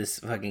he gets this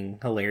fucking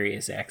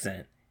hilarious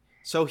accent.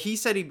 So he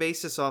said he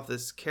based this off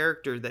this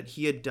character that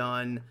he had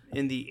done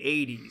in the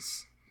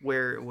 80s,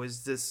 where it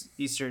was this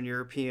Eastern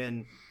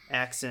European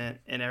accent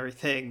and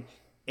everything.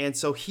 And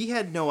so he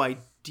had no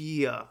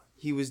idea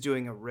he was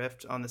doing a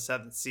riff on the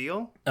Seventh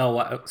Seal. Oh,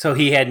 wow. So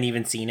he hadn't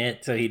even seen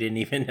it, so he didn't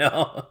even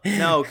know.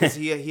 No, because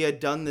he had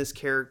done this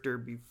character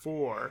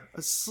before.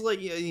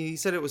 He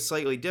said it was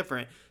slightly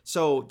different.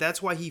 So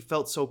that's why he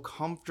felt so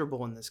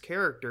comfortable in this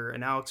character.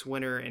 And Alex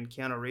Winter and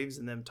Keanu Reeves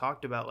and them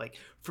talked about, like,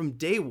 from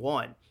day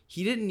one,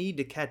 he didn't need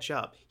to catch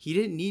up. He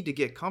didn't need to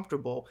get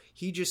comfortable.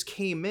 He just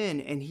came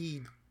in and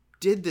he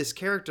did this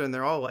character, and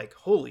they're all like,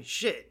 holy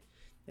shit.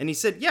 And he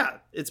said, yeah,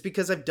 it's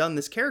because I've done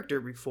this character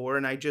before,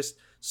 and I just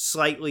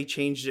slightly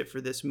changed it for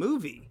this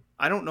movie.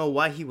 I don't know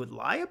why he would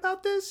lie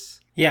about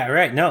this. Yeah,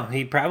 right. No,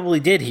 he probably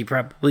did. He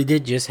probably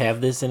did just have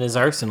this in his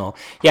arsenal.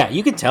 Yeah,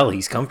 you can tell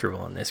he's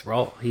comfortable in this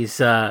role.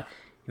 He's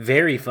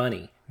very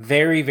funny.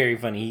 Very, very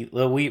funny.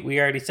 We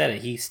already said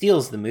it. He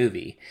steals the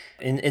movie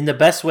in the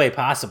best way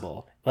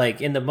possible.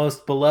 Like, in the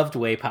most beloved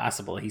way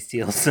possible, he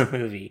steals the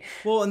movie.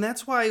 Well, and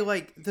that's why,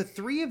 like, the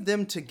three of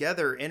them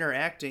together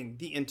interacting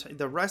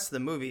the rest of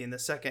the movie in the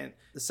second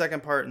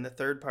part and the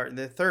third part, and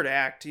the third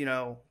act,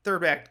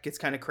 third act gets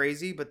kind of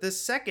crazy, but this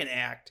second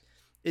act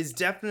is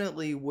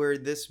definitely where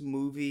this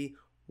movie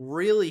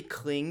really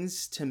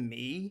clings to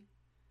me,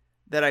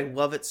 that I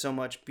love it so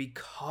much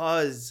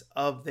because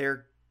of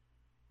their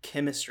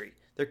chemistry.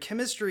 Their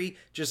chemistry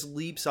just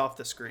leaps off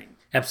the screen.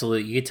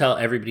 Absolutely. You can tell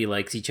everybody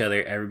likes each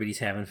other. Everybody's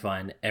having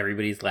fun.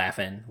 Everybody's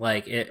laughing.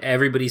 Like,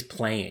 everybody's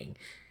playing.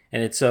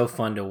 And it's so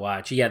fun to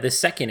watch. Yeah, the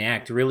second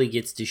act really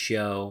gets to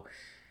show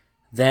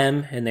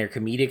them and their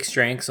comedic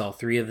strengths, all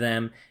three of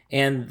them,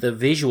 and the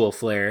visual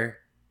flair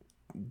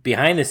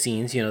behind the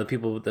scenes, the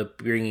people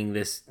bringing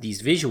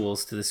these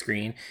visuals to the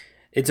screen.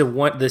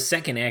 The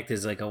second act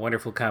is like a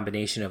wonderful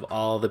combination of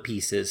all the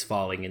pieces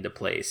falling into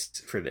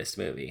place for this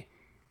movie.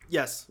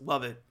 Yes,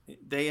 love it.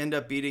 They end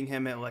up beating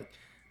him at like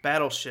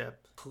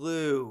Battleship,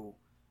 Clue.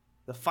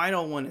 The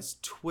final one is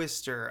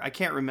Twister. I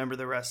can't remember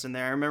the rest in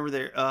there. I remember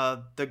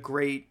the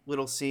great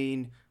little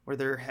scene where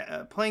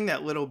they're playing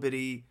that little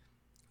bitty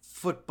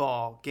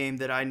football game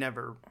that I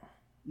never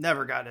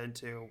got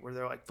into, where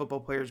they're like football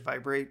players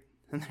vibrate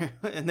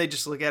and they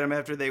just look at them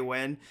after they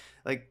win,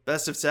 like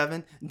best of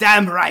 7.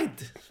 Damn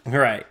right.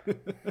 Right.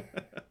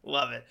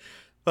 Love it.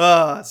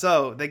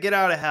 So they get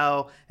out of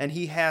hell, and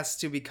he has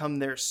to become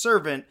their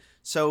servant,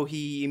 so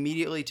he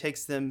immediately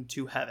takes them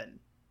to heaven.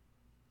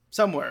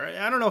 Somewhere.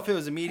 I don't know if it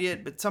was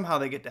immediate, but somehow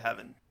they get to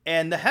heaven.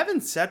 And the heaven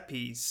set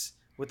piece,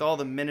 with all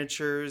the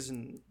miniatures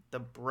and the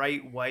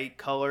bright white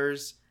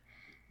colors,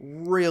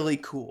 really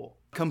cool.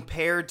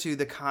 Compared to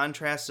the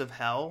contrast of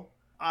hell,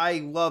 I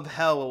love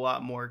hell a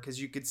lot more, because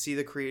you could see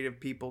the creative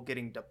people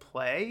getting to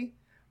play,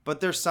 but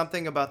there's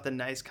something about the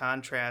nice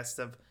contrast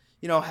of,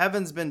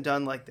 heaven's been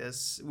done like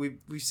this. We've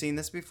seen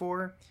this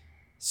before.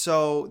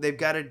 So they've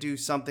got to do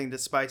something to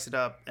spice it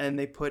up. And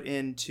they put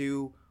in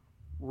 2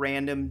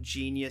 random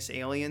genius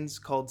aliens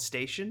called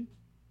Station.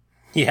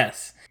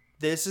 Yes.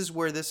 This is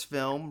where this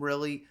film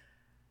really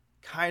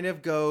kind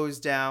of goes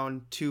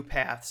down 2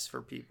 paths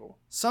for people.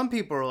 Some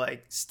people are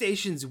like,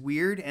 Station's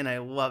weird and I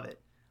love it.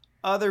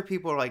 Other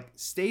people are like,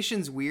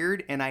 Station's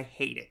weird and I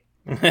hate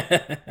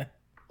it.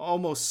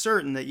 Almost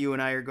certain that you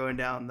and I are going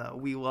down the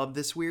we love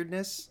this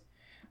weirdness.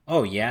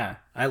 Oh, yeah.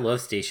 I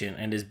love Station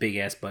and his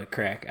big-ass butt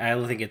crack.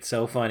 I think it's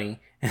so funny.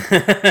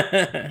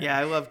 Yeah,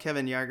 I love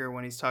Kevin Yeager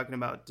when he's talking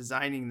about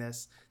designing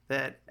this,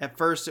 that at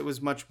first it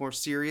was much more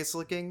serious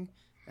looking,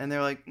 and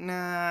they're like,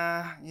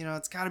 nah,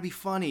 it's got to be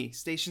funny.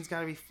 Station's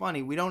got to be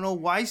funny. We don't know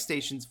why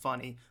Station's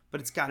funny,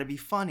 but it's got to be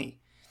funny.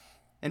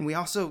 And we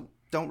also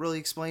don't really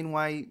explain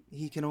why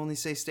he can only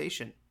say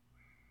Station.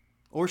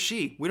 Or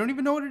she. We don't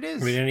even know what it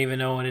is. We don't even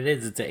know what it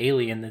is. It's an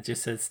alien that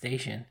just says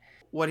Station.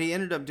 What he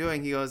ended up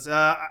doing, he goes,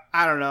 I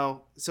don't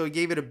know. So he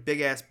gave it a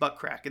big-ass butt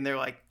crack, and they're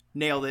like,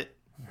 nailed it.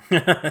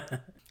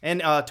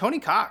 And Tony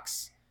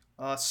Cox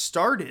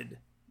started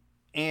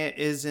and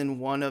is in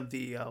one of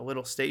the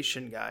little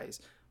Station guys,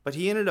 but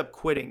he ended up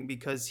quitting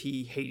because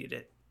he hated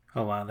it.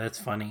 Oh, wow, that's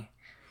funny.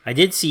 I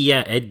did see,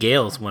 Ed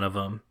Gale's one of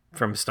them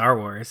from Star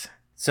Wars.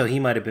 So he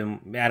might have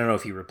been, I don't know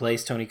if he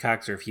replaced Tony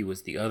Cox or if he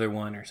was the other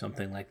one or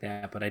something like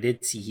that, but I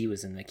did see he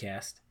was in the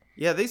cast.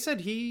 Yeah, they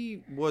said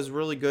he was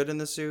really good in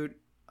the suit.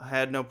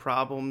 Had no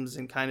problems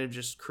and kind of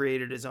just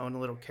created his own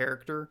little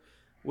character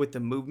with the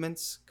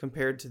movements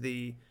compared to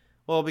the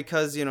Well,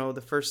 because,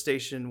 the first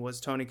station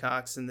was Tony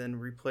Cox and then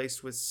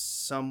replaced with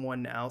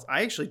someone else.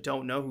 I actually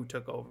don't know who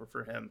took over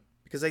for him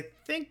because I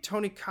think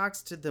Tony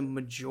Cox did the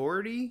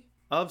majority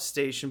of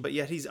station, but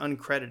yet he's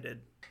uncredited.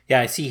 Yeah,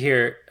 I see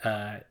here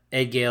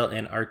Ed Gale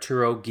and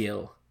Arturo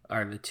Gil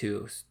are the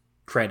two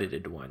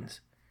credited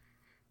ones.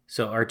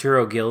 So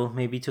Arturo Gil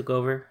maybe took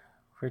over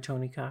for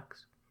Tony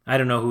Cox. I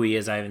don't know who he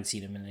is. I haven't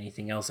seen him in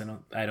anything else.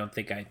 I don't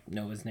think I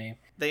know his name.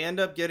 They end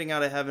up getting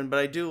out of heaven, but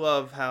I do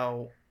love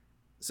how...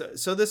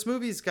 So this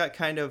movie's got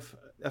kind of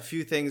a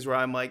few things where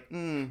I'm like,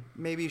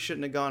 maybe you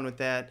shouldn't have gone with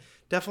that.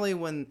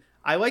 Definitely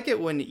I like it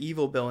when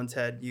Evil Bill and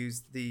Ted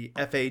use the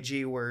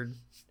FAG word,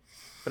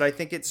 but I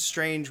think it's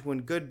strange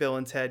when Good Bill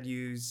and Ted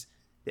use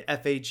the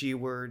FAG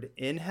word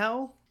in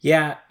hell.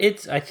 Yeah,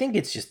 I think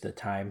it's just the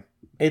time.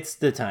 It's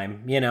the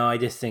time. I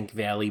just think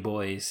Valley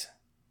Boys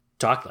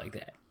talked like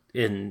that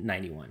in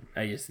 91.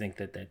 I just think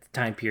that that's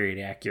time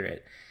period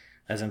accurate.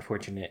 As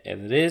unfortunate as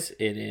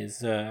it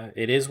is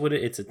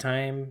it's a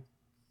time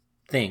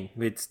thing.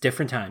 It's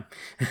different time.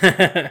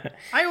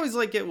 I always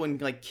like it when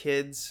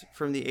kids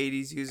from the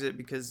 80s use it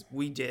because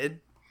we did.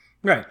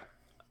 Right.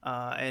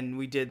 And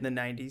we did in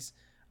the 90s.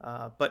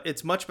 But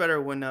it's much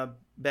better when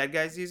bad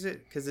guys use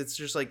it because it's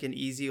just an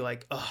easy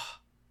oh,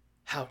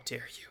 how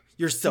dare you?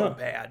 You're so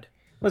bad.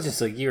 Well, it's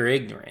just you're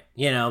ignorant.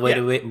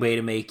 Way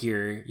to make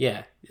your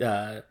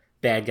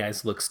bad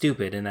guys look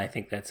stupid, and I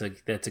think that's a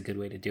good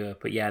way to do it.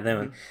 But yeah,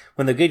 then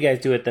when the good guys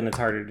do it, then it's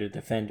harder to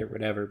defend or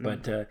whatever.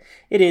 But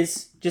it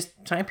is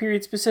just time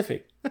period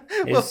specific.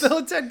 Well, Bill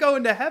and Ted go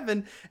into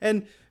heaven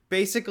and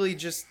basically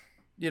just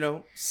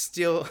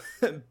steal,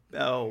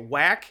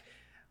 whack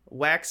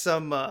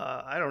some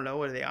I don't know,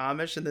 what are they,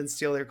 Amish, and then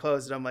steal their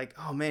clothes. And I'm like,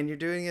 oh man, you're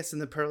doing this in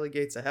the pearly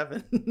gates of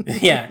heaven.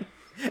 Yeah,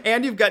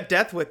 and you've got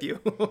death with you.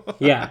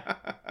 Yeah.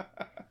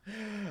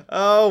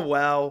 Oh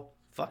wow.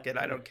 Fuck it,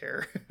 I don't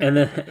care. and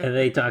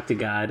they talk to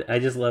God. I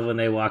just love when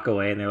they walk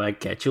away and they're like,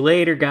 catch you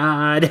later,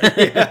 God.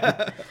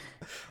 Yeah.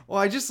 Well,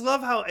 I just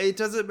love how it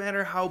doesn't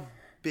matter how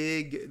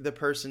big the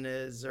person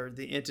is or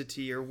the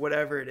entity or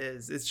whatever it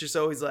is. It's just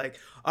always like,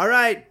 all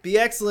right, be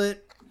excellent.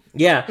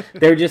 Yeah,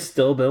 they're just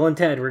still Bill and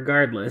Ted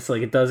regardless.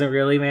 It doesn't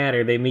really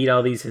matter. They meet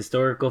all these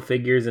historical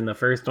figures in the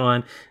first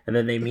one, and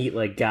then they meet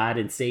God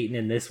and Satan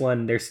in this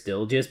one. They're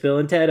still just Bill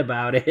and Ted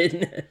about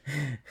it.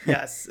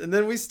 Yes, and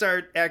then we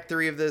start Act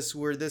 3 of this,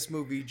 where this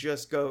movie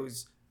just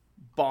goes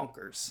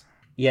bonkers.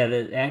 Yeah,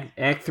 the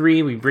Act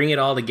 3, we bring it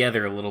all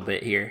together a little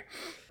bit here.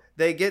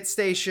 They get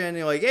Station,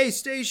 you're like, hey,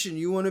 Station,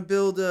 you want to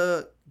build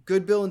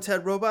good Bill and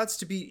Ted robots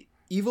to be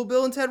evil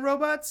Bill and Ted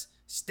robots?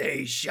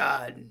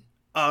 Station.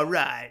 All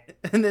right.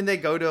 And then they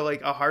go to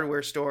a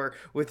hardware store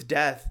with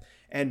Death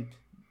and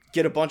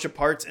get a bunch of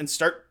parts and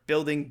start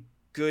building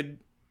good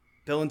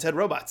Bill and Ted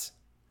robots.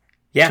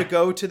 Yeah. To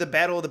go to the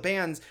Battle of the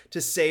Bands to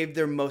save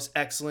their most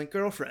excellent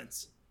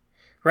girlfriends.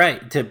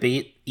 Right. To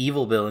beat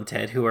evil Bill and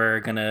Ted, who are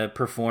going to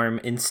perform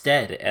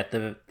instead at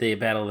the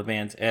Battle of the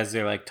Bands as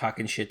they're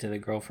talking shit to the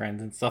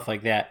girlfriends and stuff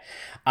like that.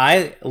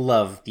 I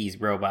love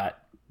these robot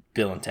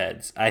Bill and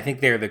Teds. I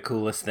think they're the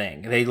coolest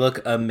thing. They look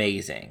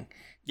amazing.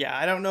 Yeah,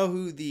 I don't know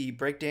who the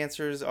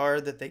breakdancers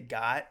are that they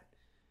got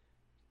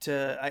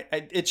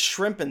it's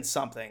Shrimp and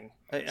something.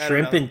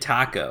 Shrimp and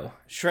Taco.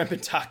 Shrimp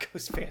and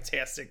Taco's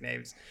fantastic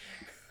names.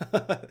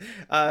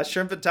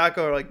 Shrimp and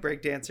Taco are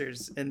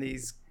breakdancers in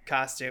these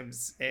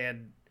costumes.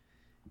 And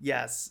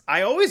yes,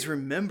 I always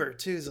remember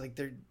too, is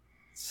they're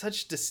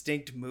such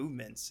distinct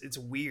movements. It's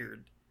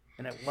weird.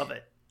 And I love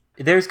it.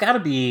 There's got to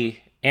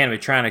be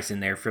animatronics in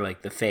there for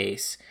the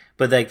face,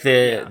 but the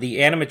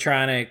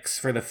animatronics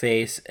for the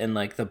face and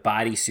the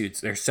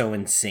bodysuits, they're so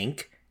in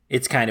sync.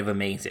 It's kind of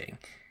amazing.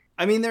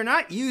 I mean, they're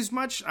not used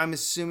much, I'm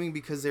assuming,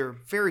 because they're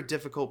very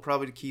difficult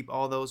probably to keep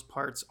all those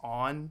parts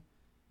on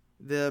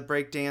the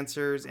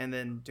breakdancers and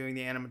then doing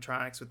the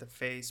animatronics with the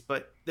face.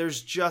 But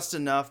there's just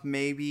enough.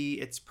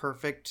 Maybe it's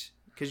perfect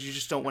because you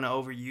just don't want to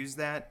overuse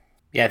that.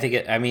 Yeah, I think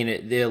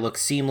it looked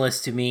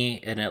seamless to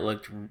me, and it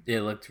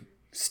looked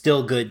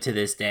still good to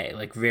this day.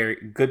 Very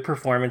good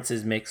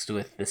performances mixed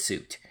with the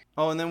suit.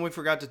 Oh, and then we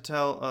forgot to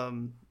tell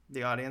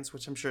the audience,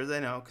 which I'm sure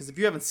they know, because if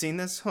you haven't seen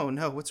this, oh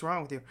no, what's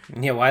wrong with you?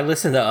 Yeah, why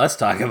listen to us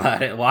talk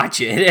about it?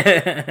 Watch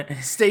it.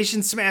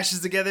 Station smashes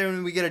together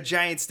and we get a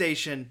giant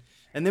station,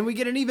 and then we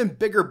get an even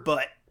bigger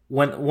butt.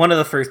 One of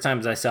the first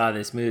times I saw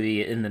this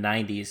movie in the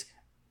 90s,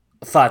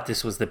 thought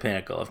this was the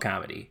pinnacle of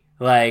comedy.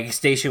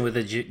 Station with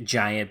a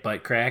giant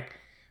butt crack.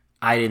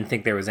 I didn't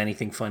think there was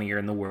anything funnier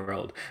in the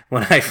world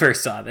when I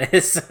first saw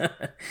this.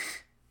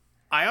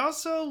 I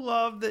also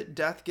love that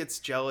Death gets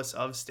jealous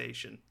of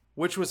Station,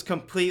 which was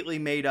completely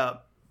made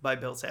up by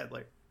Bill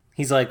Sadler.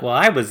 He's like, well,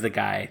 I was the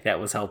guy that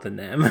was helping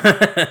them.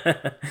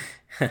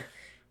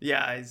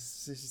 Yeah,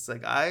 it's just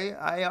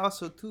I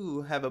also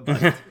too have a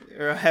butt,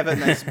 or have a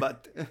nice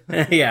butt.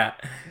 Yeah.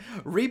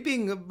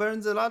 Reaping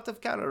burns a lot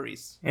of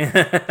calories.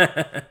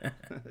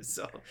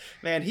 So,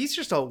 man, he's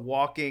just a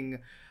walking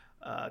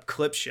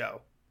clip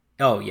show.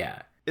 Oh,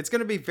 yeah. It's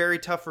going to be very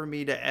tough for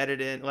me to edit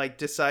in,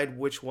 decide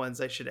which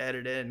ones I should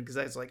edit in, because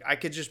I was I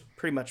could just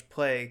pretty much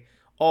play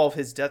all of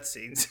his death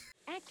scenes.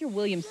 Act Actor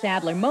William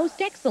Sadler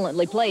most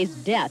excellently plays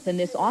Death in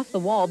this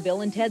off-the-wall Bill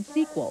and Ted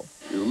sequel.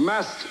 You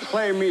must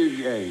play me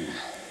again.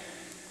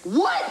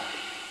 What?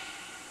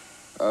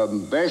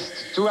 Best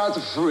 2 out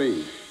of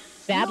 3.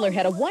 Sadler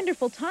had a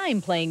wonderful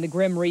time playing the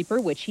Grim Reaper,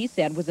 which he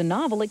said was a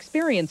novel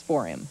experience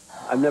for him.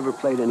 I've never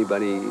played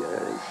anybody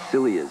as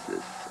silly as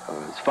this,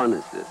 or as fun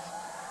as this.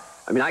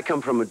 I mean, I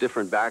come from a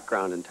different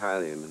background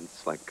entirely. I mean,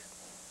 it's like,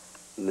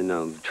 you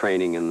know,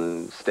 training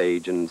and the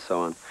stage and so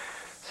on.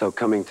 So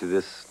coming to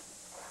this,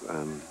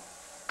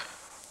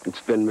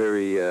 it's been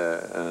very,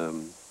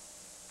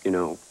 you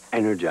know,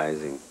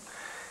 energizing.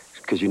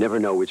 Because you never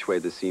know which way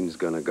the scene's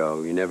going to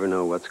go. You never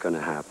know what's going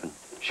to happen.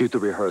 Shoot the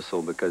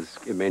rehearsal because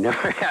it may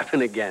never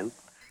happen again.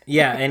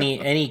 Yeah,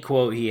 any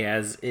quote he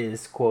has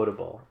is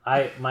quotable.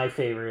 My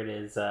favorite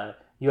is,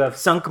 "You have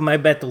sunk my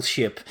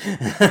battleship."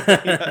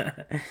 Yeah.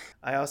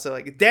 I also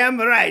like, damn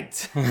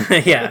right.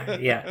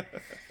 Yeah.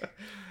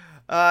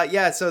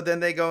 Yeah, so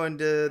then they go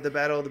into the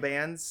Battle of the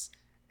Bands,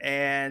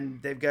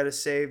 and they've got to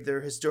save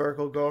their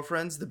historical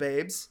girlfriends, the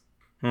Babes.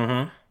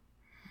 Mm-hmm.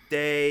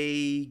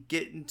 They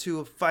get into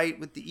a fight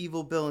with the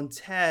evil Bill and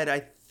Ted. I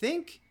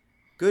think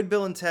good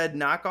Bill and Ted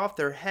knock off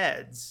their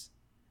heads,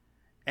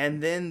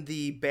 and then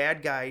the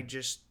bad guy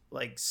just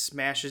like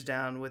smashes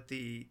down with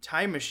the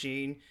time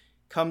machine,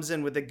 comes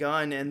in with a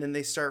gun, and then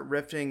they start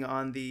riffing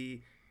on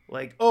the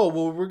like, oh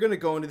well, we're gonna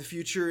go into the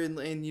future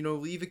and you know,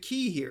 leave a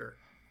key here,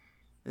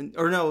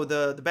 or no,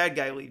 the bad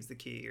guy leaves the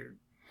key here.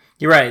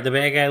 You're right. The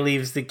bad guy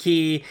leaves the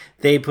key.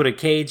 They put a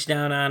cage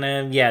down on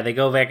him. Yeah, they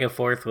go back and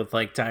forth with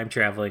like time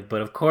traveling.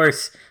 But of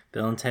course,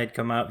 Bill and Ted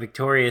come out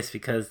victorious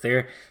because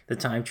they're the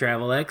time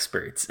travel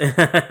experts.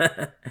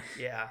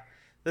 Yeah.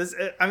 This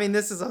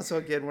is also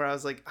again where I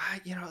was like,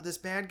 you know, this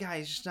bad guy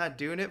is just not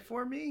doing it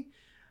for me.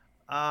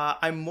 I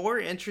was more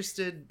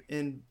interested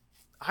in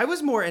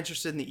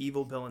the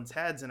evil Bill and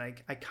Ted's, and I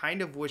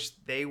kind of wish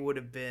they would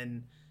have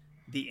been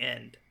the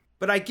end.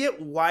 But I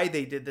get why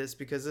they did this,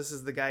 because this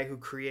is the guy who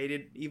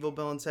created Evil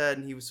Bill and Ted,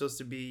 and he was supposed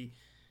to be,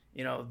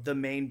 you know, the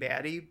main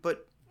baddie.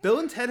 But Bill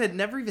and Ted had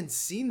never even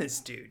seen this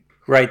dude.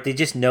 Right, they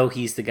just know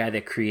he's the guy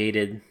that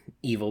created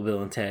Evil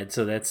Bill and Ted,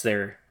 so that's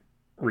their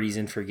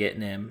reason for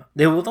getting him.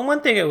 The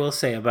one thing I will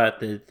say about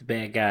the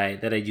bad guy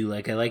that I do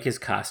like, I like his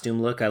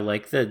costume look. I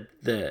like the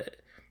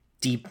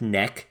deep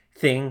neck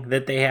thing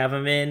that they have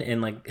him in,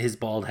 and like his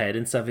bald head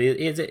and stuff.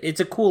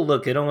 It's a cool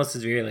look. It almost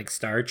is very like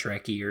Star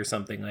Trek-y or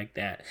something like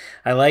that.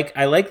 I like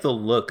the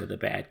look of the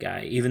bad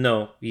guy, even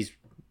though he's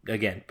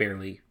again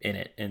barely in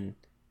it. And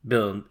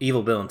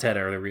Evil Bill and Ted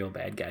are the real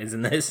bad guys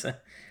in this.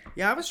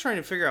 Yeah, I was trying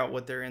to figure out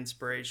what their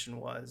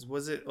inspiration was.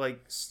 Was it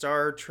like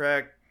Star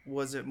Trek?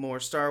 Was it more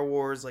Star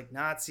Wars, like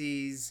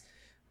Nazis?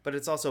 But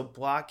it's also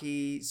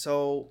blocky.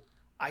 So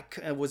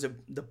was it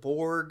the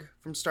Borg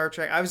from Star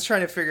Trek? I was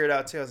trying to figure it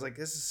out too. I was like,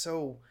 this is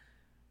so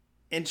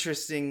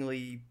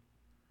interestingly,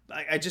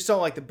 I just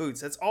don't like the boots.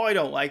 That's all I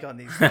don't like on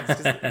these things,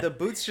 because the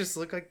boots just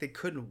look like they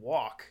couldn't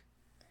walk.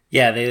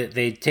 Yeah,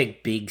 they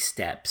take big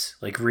steps,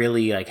 like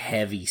really like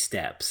heavy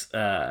steps.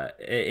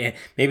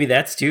 Maybe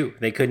that's too.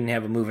 They couldn't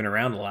have them moving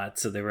around a lot,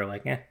 so they were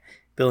like,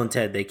 Bill and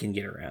Ted, they can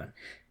get around.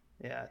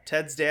 Yeah,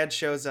 Ted's dad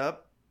shows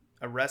up,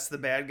 arrests the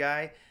bad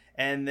guy,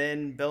 and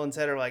then Bill and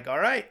Ted are like, all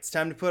right, it's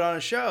time to put on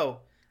a show.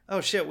 Oh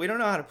shit, we don't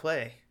know how to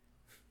play.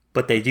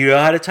 But they do know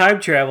how to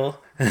time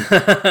travel.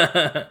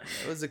 It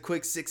was a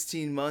quick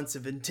 16 months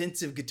of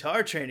intensive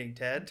guitar training,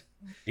 Ted.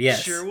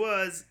 Yes. Sure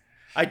was.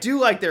 I do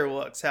like their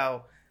looks,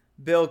 how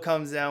Bill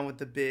comes down with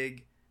the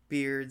big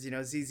beards, you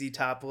know, ZZ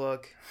Top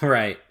look.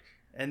 Right.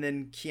 And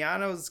then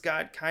Keanu's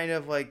got kind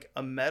of like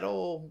a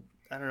metal,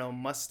 I don't know,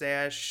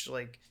 mustache,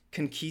 like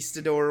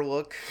conquistador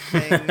look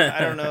thing. I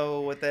don't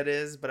know what that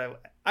is,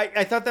 but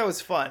I thought that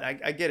was fun.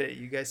 I get it.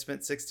 You guys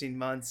spent 16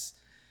 months.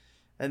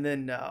 And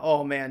then,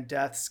 oh man,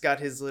 Death's got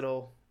his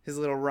little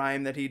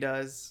rhyme that he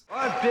does.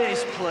 Our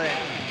bass player,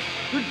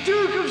 the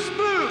Duke of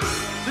Spook,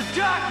 the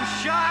Doc of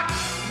Shock,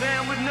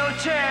 man with no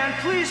tan.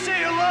 Please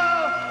say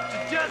hello to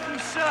Death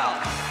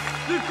himself,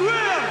 the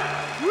Grim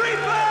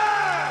Reaper!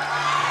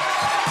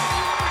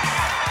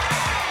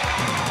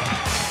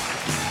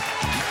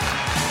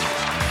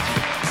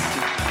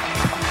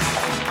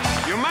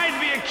 You might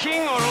be a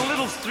king or a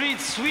little street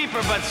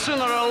sweeper, but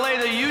sooner or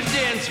later you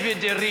dance with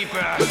the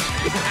Reaper.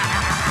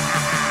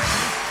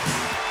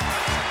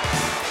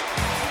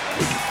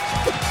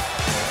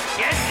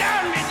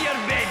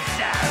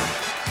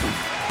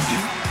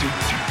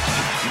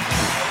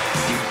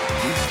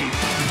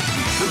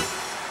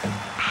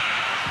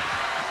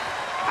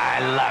 I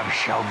love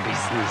show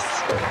business.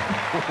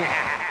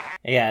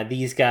 Yeah,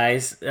 these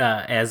guys,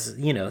 as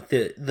you know,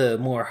 the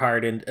more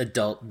hardened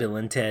adult Bill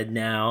and Ted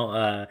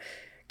now,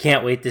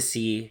 can't wait to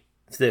see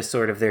the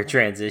sort of their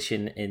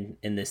transition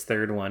in this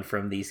third one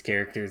from these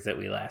characters that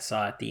we last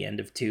saw at the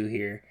end of 2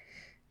 here.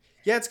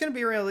 Yeah, it's going to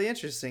be really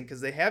interesting because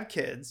they have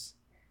kids.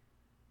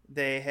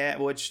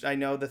 Which I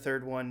know the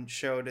third one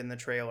showed in the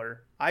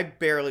trailer. I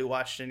barely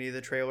watched any of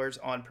the trailers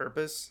on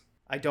purpose.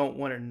 I don't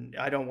want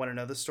to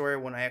know the story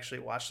when I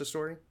actually watch the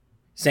story.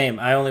 Same.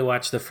 I only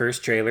watched the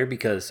first trailer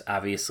because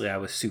obviously I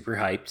was super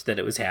hyped that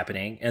it was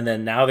happening. And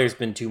then now there's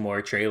been 2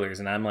 more trailers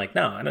and I'm like,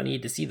 no, I don't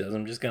need to see those.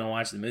 I'm just going to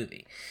watch the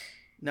movie.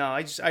 No,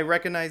 I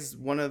recognize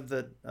one of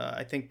the,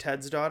 I think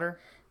Ted's daughter.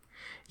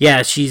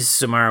 Yeah, she's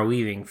Samara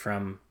Weaving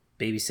from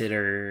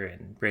Babysitter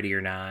and Ready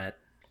or Not.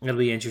 It'll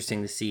be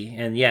interesting to see.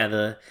 And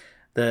yeah,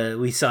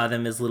 we saw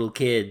them as little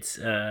kids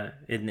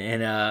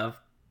in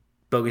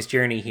Bogus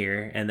Journey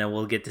here, and then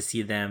we'll get to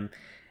see them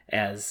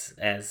as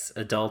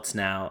adults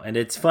now, and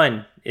it's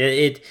fun.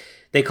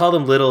 They call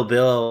them Little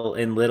Bill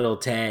and Little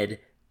Ted,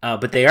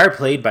 but they are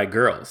played by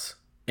girls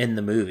in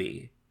the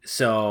movie.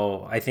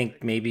 So I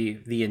think maybe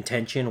the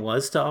intention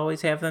was to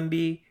always have them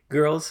be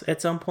girls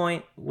at some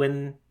point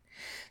when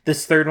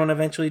this third one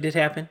eventually did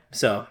happen.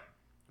 So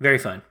very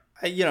fun.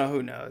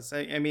 Who knows?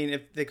 I mean,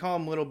 if they call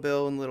them Little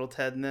Bill and Little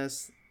Ted in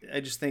this, I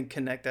just think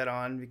connect that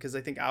on because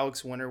I think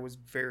Alex Winter was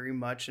very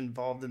much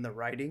involved in the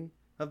writing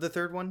of the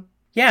third one.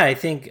 Yeah, I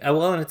think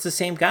and it's the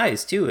same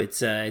guys too. It's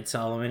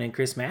Solomon and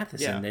Chris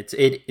Matheson.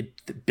 Yeah.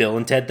 Bill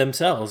and Ted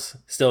themselves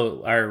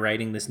still are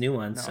writing this new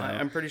one. No, so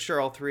I'm pretty sure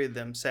all 3 of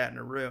them sat in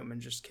a room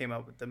and just came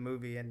up with the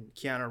movie, and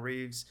Keanu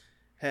Reeves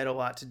had a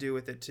lot to do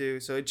with it too.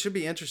 So it should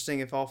be interesting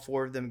if all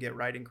 4 of them get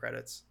writing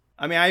credits.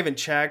 I mean, I haven't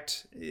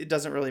checked. It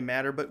doesn't really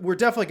matter, but we're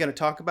definitely going to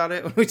talk about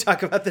it when we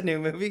talk about the new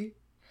movie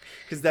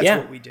because that's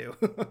what we do.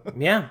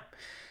 Yeah.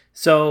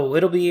 So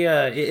it'll be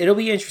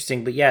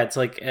interesting, but yeah, it's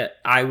like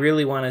I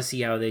really want to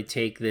see how they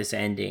take this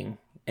ending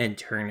and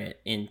turn it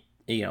in,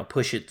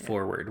 push it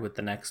forward with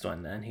the next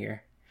one then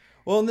here.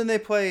 Well, and then they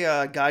play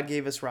God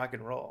Gave Us Rock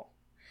and Roll.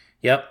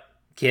 Yep,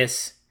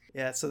 Kiss.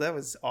 Yeah, so that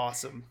was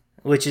awesome.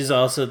 Which is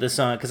also the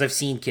song, because I've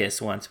seen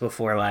Kiss once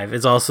before live.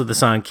 It's also the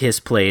song Kiss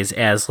plays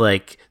as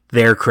like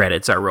their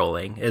credits are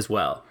rolling as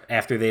well.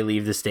 After they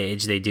leave the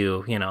stage, they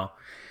do,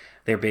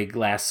 their big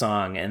last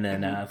song, and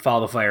then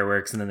Follow the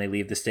Fireworks, and then they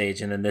leave the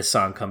stage, and then this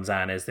song comes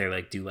on as they're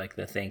like do like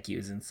the thank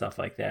yous and stuff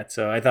like that.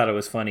 So I thought it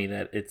was funny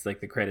that it's like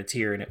the credits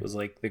here, and it was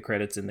like the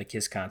credits in the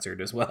Kiss concert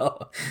as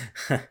well.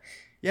 Yeah,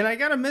 and I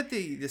gotta admit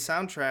the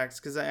soundtracks,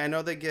 because I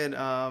know they get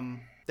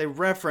they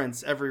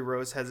reference Every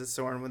Rose Has Its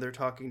Thorn when they're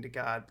talking to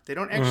God. They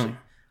don't actually.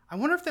 I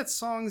wonder if that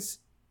song's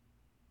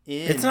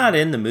in. It's not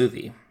in the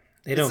movie.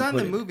 It's not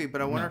in the movie, but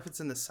I wonder if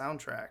it's in the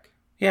soundtrack.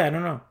 Yeah, I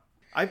don't know.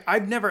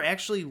 I've never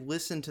actually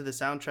listened to the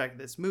soundtrack of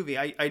this movie.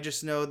 I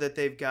just know that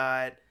they've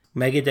got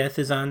Megadeth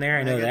is on there.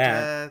 I know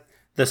that.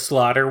 The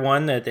Slaughter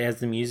one that has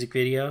the music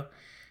video.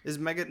 Is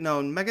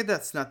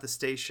Megadeth's not the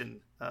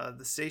station.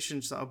 The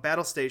station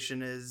Battle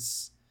Station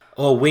is.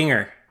 Oh,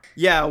 Winger.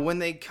 Yeah, when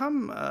they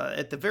come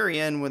at the very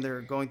end when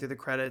they're going through the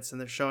credits and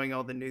they're showing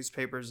all the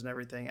newspapers and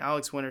everything,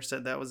 Alex Winter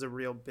said that was a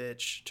real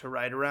bitch to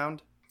ride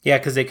around. Yeah,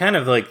 because they kind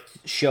of like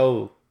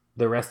show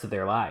the rest of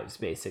their lives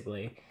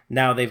basically.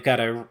 Now they've got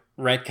to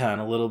retcon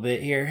a little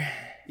bit here.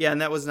 Yeah,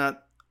 and that was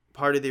not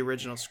part of the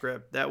original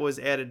script. That was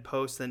added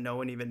post and no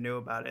one even knew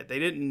about it. They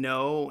didn't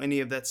know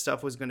any of that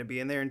stuff was going to be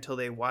in there until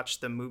they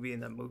watched the movie in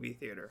the movie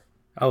theater.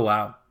 Oh,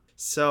 wow.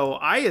 So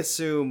I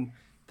assume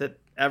that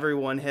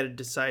everyone had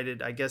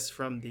decided, I guess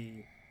from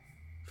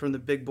the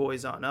big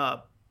boys on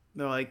up,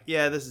 they're like,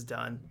 yeah, this is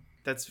done.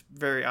 That's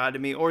very odd to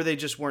me. Or they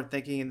just weren't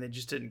thinking and they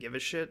just didn't give a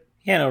shit.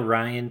 Yeah, no,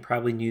 Ryan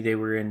probably knew they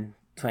were in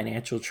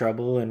financial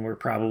trouble and we're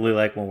probably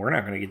like, well, we're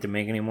not going to get to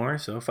make any more,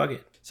 so fuck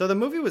it. So the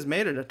movie was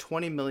made at a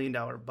 $20 million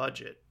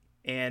budget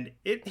and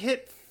it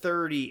hit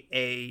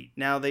 38.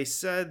 Now they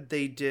said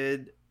they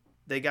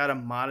got a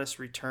modest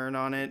return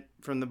on it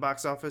from the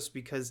box office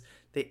because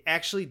they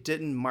actually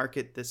didn't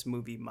market this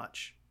movie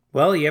much.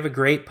 Well, you have a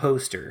great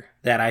poster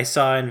that I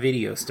saw in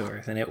video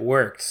stores and it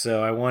worked.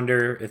 So I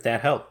wonder if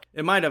that helped.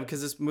 It might have,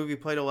 because this movie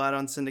played a lot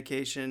on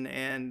syndication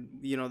and,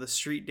 the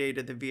street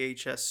data, the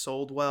VHS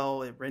sold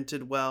well, it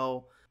rented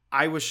well.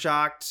 I was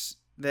shocked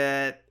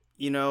that,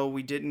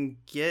 we didn't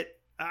get,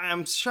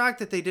 I'm shocked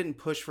that they didn't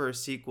push for a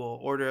sequel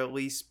or to at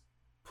least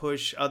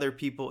push other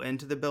people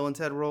into the Bill and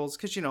Ted roles.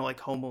 Because,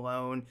 like Home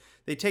Alone,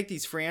 they take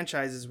these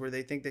franchises where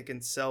they think they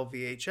can sell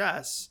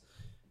VHS.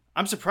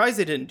 I'm surprised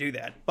they didn't do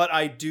that, but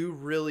I do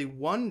really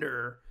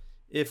wonder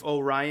if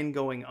Orion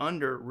going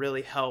under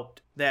really helped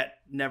that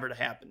never to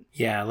happen.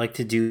 Yeah, I like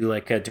to do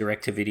like a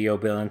direct-to-video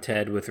Bill and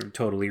Ted with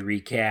totally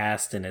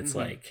recast, and it's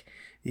like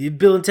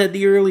Bill and Ted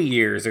the early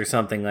years or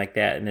something like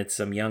that, and it's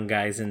some young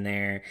guys in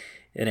there,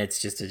 and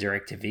it's just a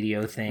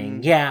direct-to-video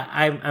thing. Yeah,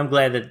 I'm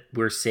glad that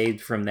we're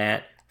saved from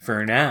that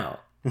for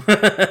now.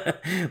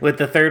 With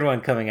the third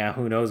one coming out,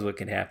 who knows what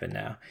could happen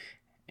now.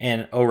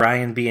 And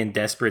Orion being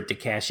desperate to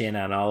cash in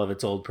on all of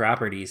its old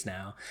properties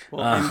now.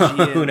 Well,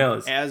 who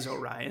knows? As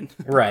Orion.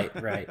 Right.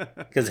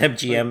 Because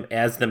MGM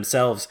as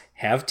themselves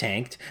have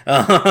tanked.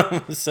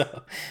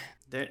 So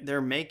they're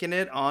making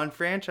it on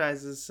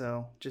franchises,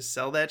 so just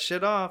sell that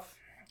shit off.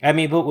 I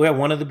mean, but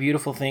one of the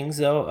beautiful things,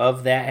 though,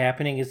 of that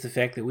happening is the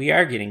fact that we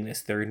are getting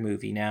this third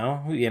movie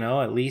now.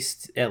 At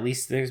least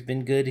there's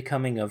been good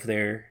coming of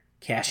their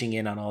cashing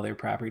in on all their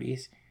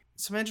properties.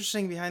 Some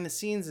interesting behind the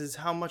scenes is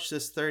how much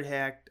this third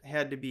act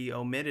had to be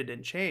omitted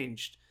and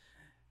changed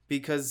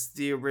because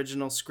the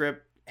original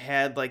script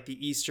had like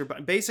the Easter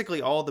Bunny,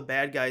 basically all the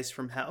bad guys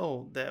from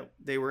hell that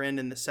they were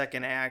in the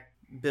second act.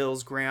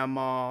 Bill's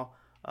grandma,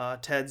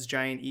 Ted's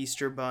giant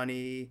Easter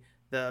Bunny,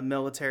 the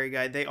military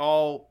guy, they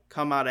all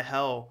come out of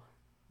hell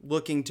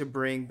looking to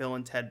bring Bill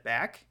and Ted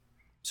back.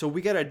 So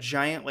we got a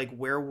giant like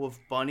werewolf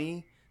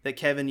bunny that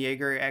Kevin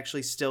Yeager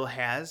actually still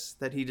has,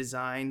 that he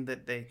designed,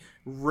 that they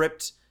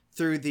ripped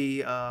through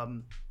the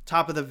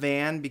top of the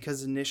van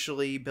because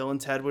initially Bill and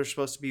Ted were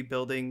supposed to be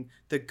building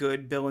the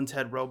good Bill and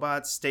Ted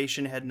robots.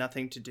 Station had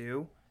nothing to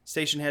do.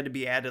 Station had to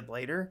be added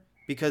later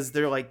because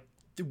they're like,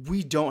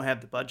 we don't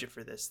have the budget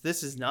for this.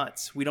 This is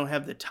nuts. We don't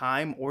have the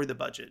time or the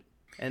budget.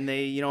 And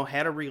they, you know,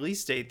 had a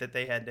release date that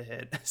they had to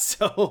hit.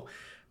 So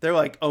they're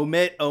like,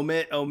 omit.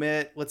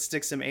 Let's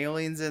stick some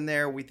aliens in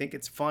there. We think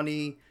it's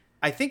funny.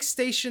 I think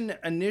Station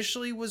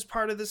initially was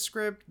part of the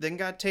script, then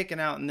got taken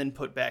out and then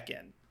put back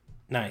in.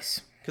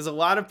 Nice. Because a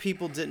lot of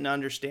people didn't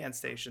understand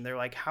Station. They're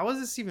like, how is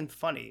this even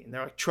funny? And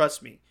they're like,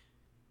 trust me,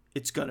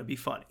 it's going to be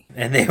funny.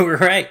 And they were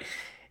right.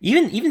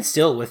 Even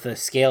still with the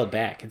scaled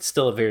back, it's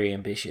still a very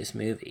ambitious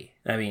movie.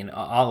 I mean,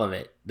 all of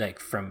it, like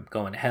from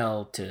going to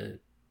hell to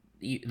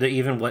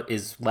even what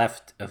is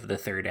left of the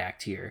third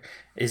act here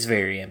is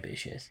very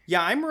ambitious.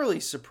 Yeah, I'm really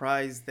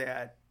surprised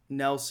that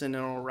Nelson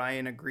and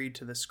Orion agreed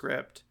to the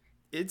script.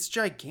 It's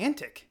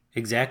gigantic.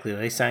 Exactly.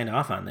 They signed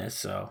off on this,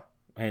 so...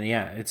 And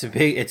yeah, it's a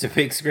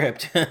big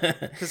script.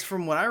 Because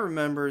from what I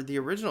remember, the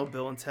original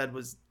Bill and Ted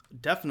was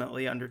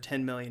definitely under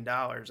 $10 million.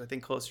 I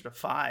think closer to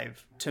 $5 million.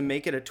 To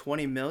make it a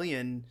 $20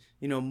 million,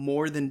 you know,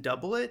 more than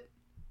double it,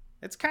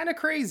 it's kind of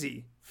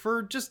crazy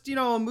for just, you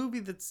know, a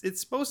movie it's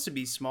supposed to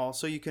be small,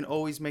 so you can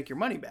always make your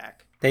money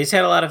back. They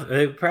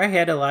probably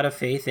had a lot of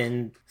faith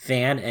in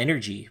fan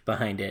energy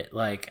behind it.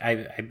 Like,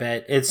 I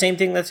bet it's the same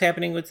thing that's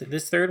happening with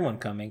this third one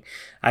coming.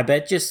 I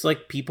bet just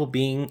like people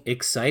being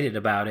excited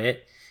about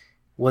it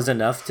was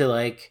enough to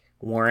like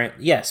warrant,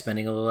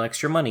 spending a little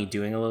extra money,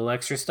 doing a little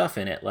extra stuff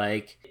in it.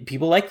 Like,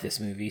 people like this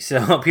movie,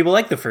 so people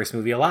like the first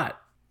movie a lot.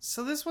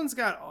 So this one's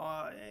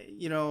got,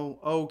 you know,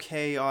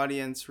 okay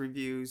audience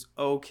reviews,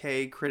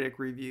 okay critic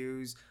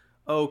reviews,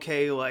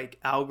 okay like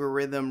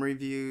algorithm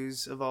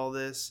reviews of all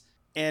this.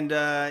 And,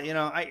 you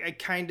know, I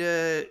kind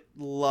of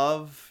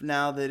love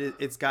now that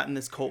it's gotten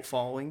this cult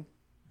following.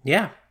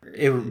 Yeah,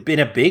 in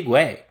a big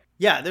way.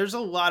 Yeah, there's a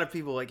lot of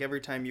people, like,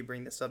 every time you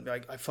bring this up, they're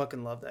like, I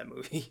fucking love that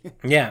movie.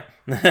 Yeah.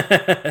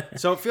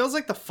 So it feels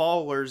like the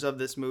followers of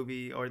this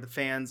movie, or the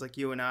fans like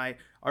you and I,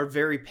 are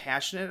very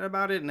passionate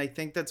about it. And I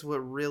think that's what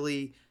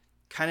really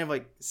kind of,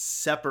 like,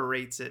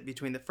 separates it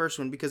between the first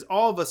one. Because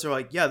all of us are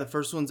like, yeah, the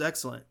first one's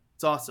excellent.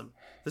 It's awesome.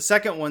 The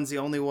second one's the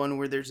only one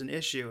where there's an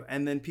issue.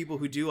 And then people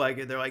who do like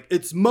it, they're like,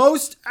 it's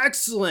most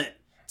excellent.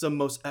 It's a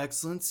most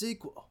excellent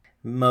sequel.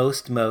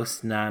 Most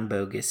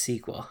non-bogus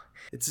sequel.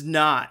 It's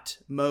not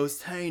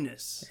most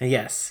heinous.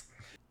 Yes.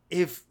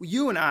 If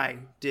you and I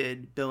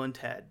did Bill and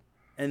Ted,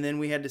 and then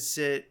we had to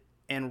sit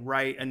and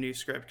write a new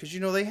script, because, you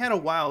know, they had a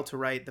while to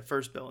write the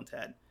first Bill and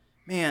Ted.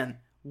 Man,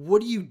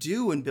 what do you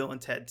do in Bill and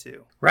Ted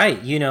 2?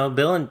 Right. You know,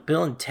 Bill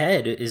and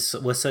Ted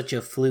was such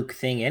a fluke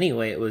thing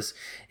anyway. It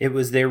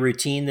was their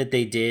routine that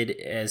they did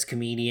as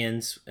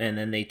comedians, and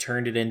then they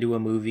turned it into a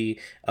movie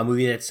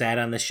that sat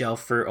on the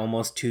shelf for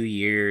almost 2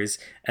 years,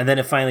 and then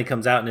it finally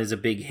comes out and is a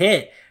big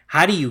hit.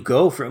 How do you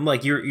go from,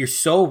 like, you're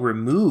so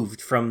removed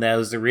from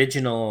those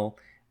original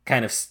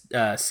kind of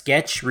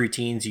sketch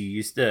routines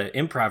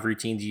improv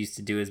routines you used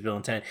to do as Bill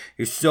and Ted.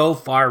 You're so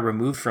far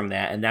removed from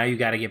that, and now you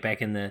got to get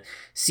back in the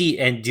seat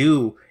and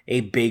do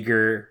a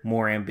bigger,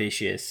 more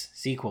ambitious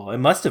sequel. It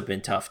must have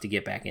been tough to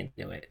get back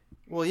into it.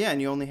 Well, yeah, and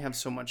you only have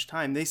so much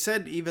time. They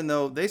said even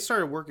though they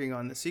started working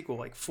on the sequel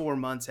like 4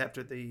 months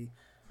after the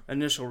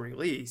initial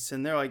release,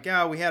 and they're like,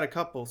 yeah, we had a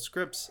couple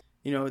scripts.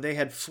 You know, they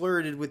had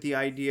flirted with the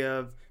idea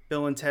of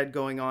Bill and Ted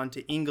going on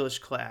to English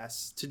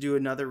class to do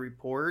another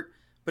report.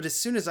 But as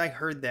soon as I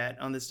heard that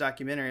on this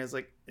documentary, I was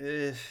like,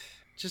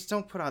 just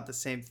don't put out the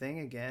same thing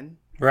again.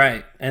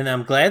 Right. And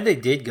I'm glad they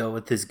did go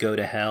with this go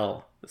to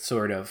hell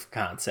sort of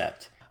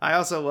concept. I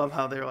also love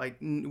how they're like,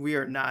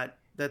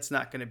 that's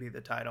not going to be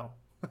the title.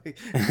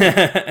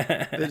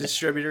 The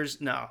distributors,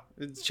 no,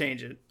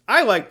 change it.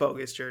 I like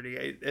Bogus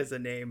Journey as a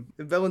name.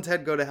 Bill and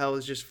Ted Go to Hell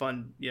is just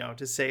fun, you know,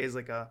 to say as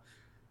like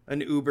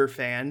an Uber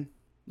fan.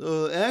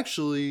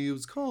 Actually, it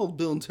was called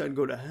Bill and Ted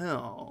Go to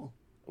Hell.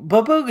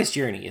 But Bogus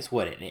Journey is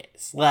what it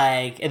is.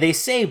 Like, they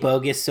say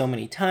bogus so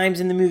many times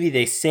in the movie.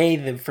 They say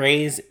the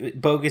phrase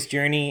Bogus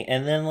Journey,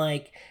 and then,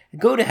 like,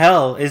 Go to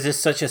Hell is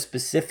just such a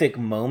specific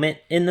moment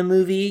in the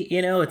movie,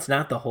 you know? It's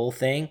not the whole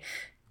thing.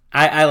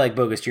 I like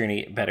Bogus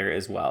Journey better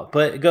as well.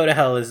 But Go to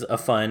Hell is a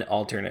fun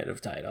alternative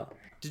title.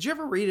 Did you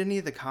ever read any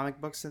of the comic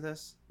books of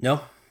this?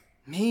 No.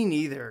 Me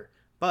neither.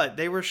 But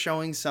they were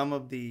showing some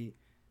of the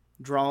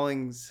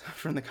drawings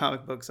from the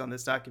comic books on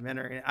this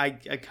documentary. And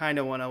I kind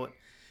of want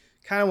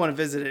to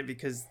visit it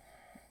because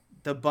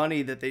the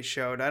bunny that they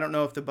showed, I don't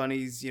know if the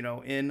bunny's, you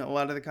know, in a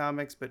lot of the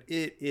comics, but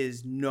it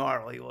is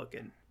gnarly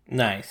looking.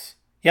 Nice.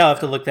 Yeah, I'll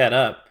have to look that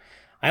up.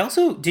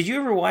 Did you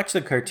ever watch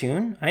the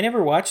cartoon? I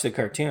never watched the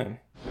cartoon.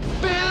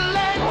 Bill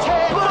and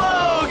Ted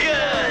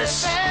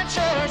Bogus!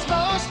 Adventures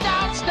most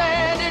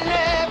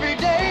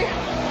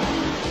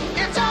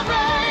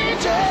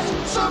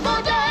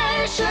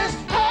adventures.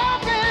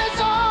 Hope is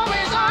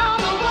always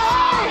on the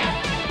way.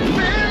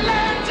 Bill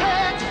and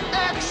Ted's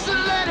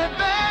Excellent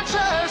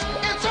Adventures.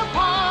 It's a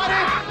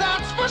party,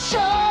 that's for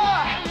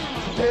sure.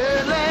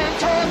 Bill and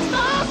Ted's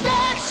Most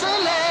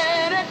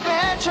Excellent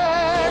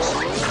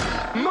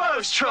Adventures.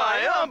 Most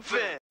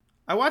triumphant.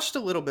 I watched a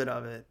little bit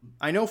of it.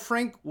 I know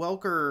Frank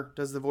Welker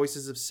does the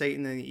voices of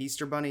Satan and the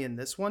Easter Bunny in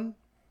this one.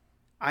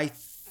 I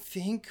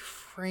think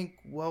Frank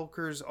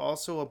Welker's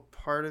also a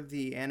part of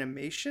the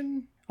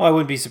animation. Oh, I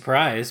wouldn't be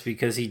surprised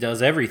because he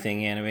does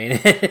everything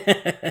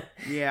animated.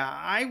 Yeah,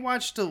 I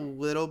watched a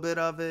little bit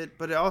of it,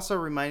 but it also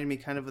reminded me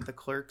kind of the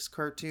Clerks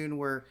cartoon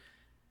where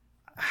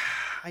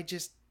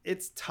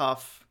it's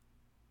tough.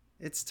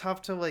 It's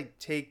tough to like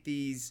take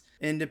these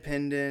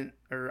independent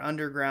or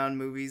underground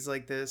movies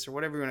like this or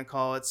whatever you want to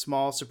call it,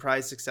 small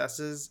surprise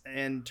successes,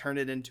 and turn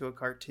it into a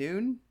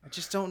cartoon. I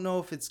just don't know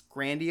if it's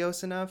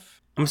grandiose enough.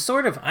 I'm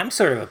sort of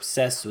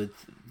obsessed with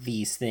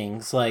these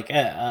things. Like,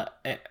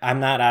 I'm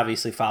not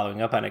obviously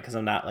following up on it because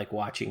I'm not like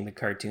watching the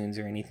cartoons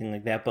or anything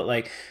like that. But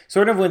like,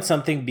 sort of when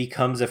something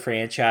becomes a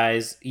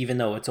franchise, even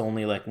though it's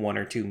only like one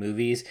or two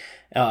movies,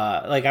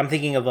 like I'm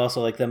thinking of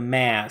also like The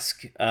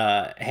Mask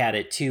had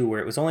it too, where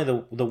it was only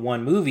the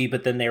one movie,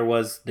 but then there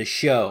was the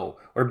show,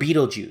 or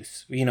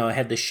Beetlejuice. You know, it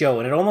had the show,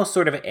 and it almost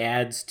sort of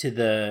adds to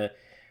the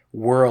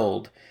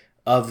world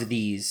of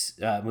these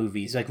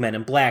movies, like Men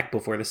in Black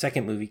before the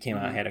second movie came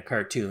out had a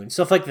cartoon,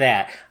 stuff like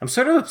that. I'm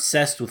sort of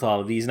obsessed with all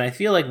of these, and I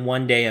feel like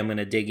one day I'm going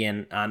to dig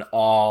in on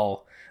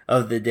all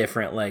of the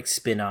different like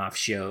spin-off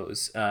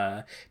shows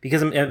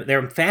because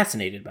they're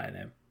fascinated by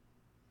them.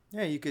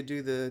 Yeah, you could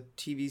do the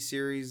TV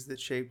series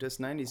that shaped us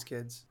 90s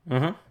kids.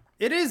 Mm-hmm.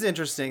 It is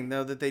interesting,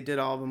 though, that they did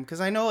all of them,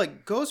 because I know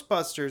like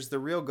Ghostbusters, the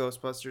real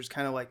Ghostbusters,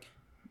 kind of like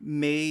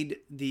made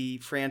the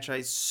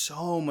franchise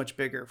so much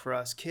bigger for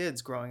us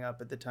kids growing up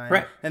at the time.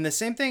 Right. And the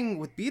same thing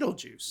with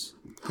Beetlejuice.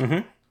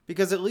 Mm-hmm.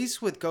 Because at least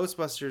with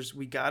Ghostbusters,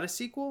 we got a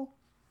sequel.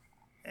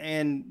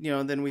 And, you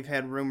know, then we've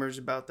had rumors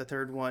about the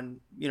third one,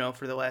 you know,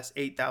 for the last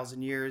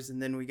 8,000 years.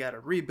 And then we got a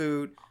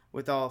reboot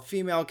with all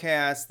female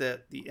cast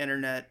that the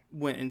internet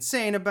went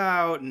insane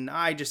about. And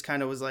I just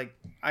kind of was like,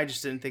 I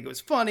just didn't think it was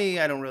funny.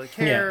 I don't really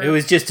care. Yeah, it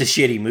was just a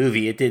shitty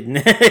movie. It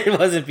didn't. It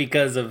wasn't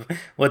because of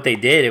what they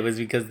did. It was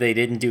because they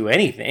didn't do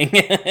anything.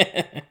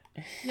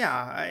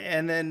 Yeah,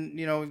 and then,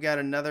 you know, we've got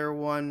another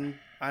one.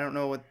 I don't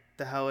know what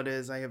the hell it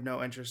is. I have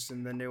no interest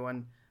in the new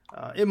one.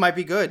 It might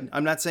be good.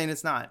 I'm not saying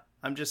it's not.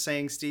 I'm just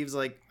saying Steve's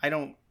like, I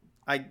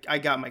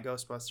got my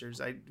Ghostbusters.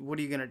 What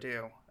are you going to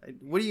do?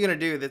 What are you going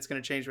to do that's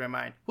going to change my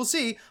mind? We'll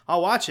see.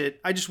 I'll watch it.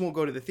 I just won't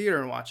go to the theater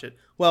and watch it.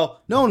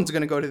 Well, no one's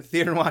going to go to the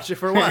theater and watch it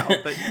for a while.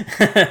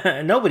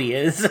 But nobody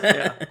is.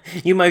 Yeah.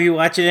 You might be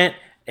watching it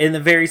in the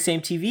very same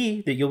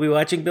TV that you'll be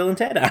watching Bill and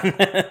Ted on.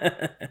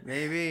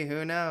 Maybe.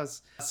 Who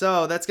knows?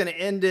 So that's going to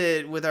end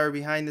it with our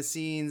behind the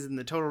scenes and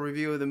the total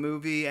review of the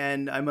movie.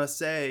 And I must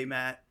say,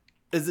 Matt,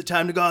 is it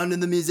time to go on to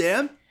the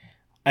museum?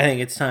 I think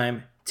it's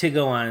time to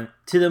go on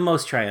to the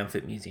most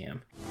triumphant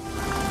museum.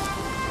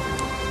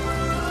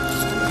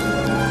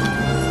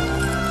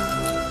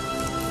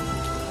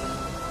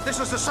 This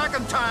is the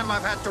second time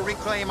I've had to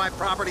reclaim my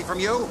property from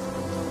you.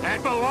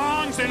 That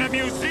belongs in a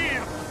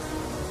museum.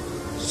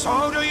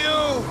 So do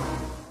you.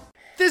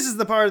 This is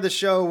the part of the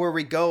show where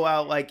we go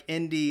out like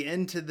Indy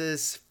into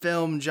this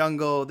film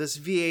jungle, this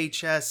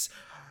VHS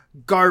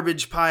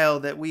garbage pile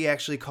that we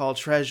actually call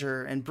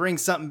treasure, and bring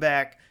something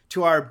back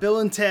to our Bill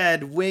and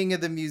Ted wing of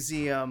the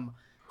museum.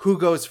 Who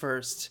goes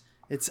first?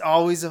 It's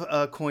always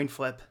a coin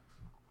flip.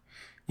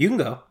 You can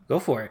go. Go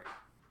for it.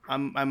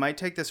 I might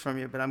take this from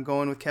you, but I'm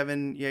going with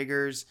Kevin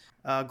Yeager's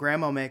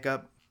grandma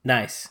makeup.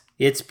 Nice.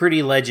 It's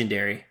pretty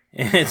legendary.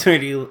 It's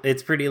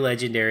pretty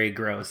legendary,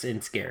 gross,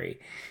 and scary.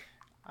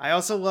 I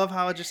also love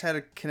how it just had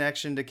a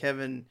connection to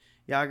Kevin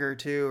Yeager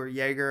too, or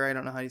Yeager. I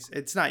don't know how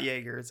it's not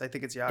Yeager. I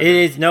think it's Yeager. It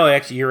is. No,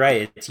 actually, you're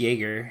right. It's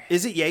Yeager.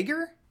 Is it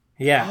Yeager?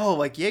 Yeah. Oh,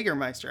 like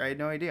Jägermeister. I had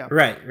no idea.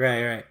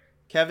 Right.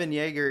 Kevin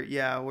Yeager,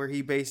 yeah, where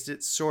he based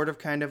it sort of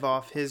kind of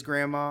off his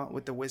grandma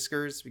with the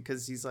whiskers,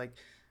 because he's like,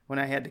 when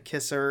I had to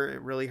kiss her,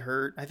 it really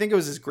hurt. I think it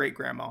was his great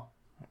grandma.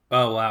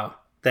 Oh, wow.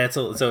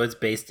 So it's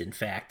based in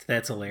fact.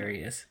 That's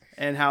hilarious.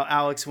 And how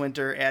Alex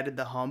Winter added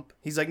the hump.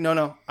 He's like,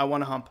 no, I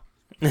want a hump.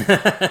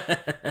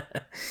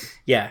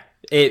 Yeah,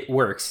 it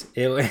works.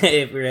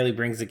 It really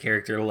brings the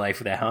character to life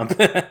with that hump.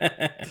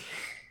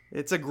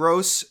 It's a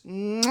gross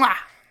mwah.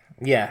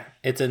 Yeah,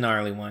 it's a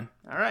gnarly one.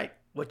 All right,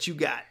 what you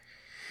got?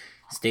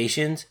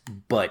 Station's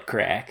butt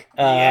crack.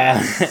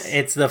 Yes.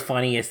 It's the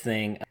funniest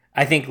thing.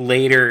 I think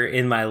later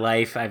in my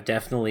life, I've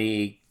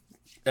definitely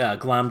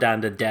glommed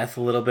onto Death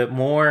a little bit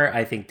more.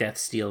 I think Death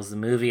steals the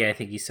movie. I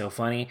think he's so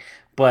funny.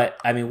 But,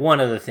 I mean, one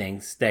of the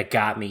things that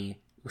got me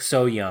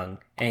so young,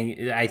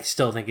 and I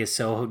still think is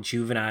so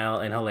juvenile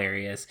and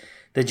hilarious,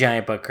 the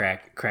giant butt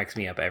crack cracks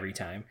me up every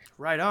time.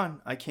 Right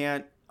on. I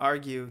can't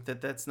argue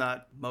that that's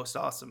not most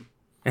awesome.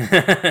 All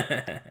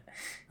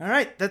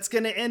right, that's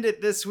going to end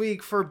it this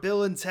week for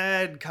Bill and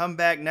Ted. Come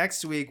back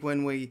next week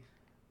when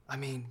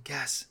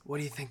guess. What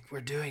do you think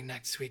we're doing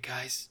next week,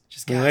 guys?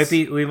 Just guess.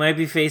 We might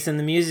be facing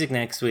the music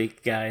next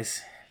week,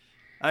 guys.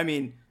 I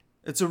mean,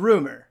 it's a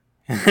rumor.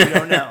 We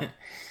don't know.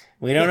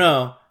 We don't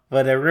know,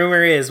 but the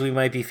rumor is we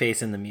might be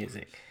facing the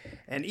music.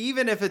 And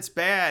even if it's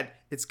bad,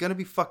 it's going to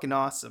be fucking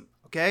awesome,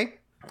 okay?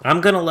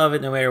 I'm going to love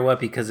it no matter what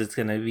because it's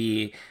going to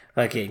be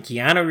fucking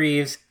Keanu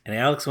Reeves and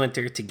Alex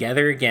Winter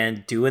together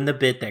again doing the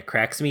bit that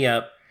cracks me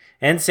up.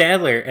 And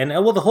Sadler. And,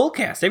 well, the whole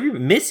cast.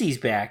 Missy's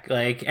back.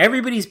 Like,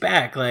 everybody's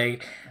back.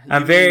 Like,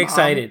 I'm very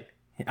excited.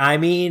 I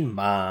mean,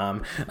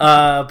 Mom.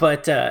 Yeah,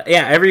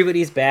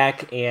 everybody's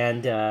back,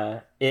 and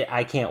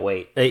I can't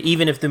wait.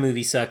 Even if the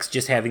movie sucks,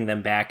 just having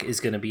them back is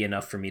going to be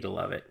enough for me to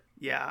love it.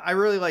 Yeah, I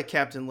really like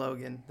Captain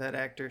Logan, that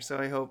actor, so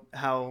I hope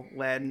Hal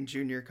Ladden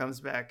Jr. comes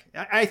back.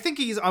 I think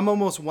I'm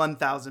almost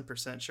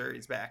 1,000% sure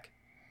he's back.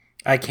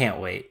 I can't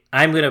wait.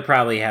 I'm going to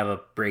probably have a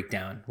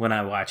breakdown when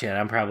I watch it.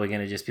 I'm probably going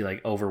to just be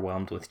like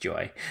overwhelmed with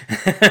joy.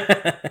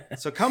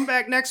 So come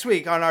back next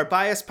week on our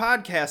biased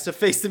podcast to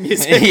Face the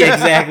Music. Yeah,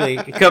 exactly.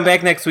 Come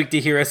back next week to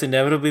hear us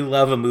inevitably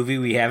love a movie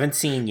we haven't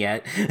seen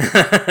yet.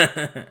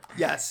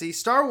 Yeah, see,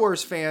 Star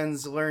Wars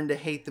fans learn to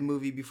hate the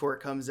movie before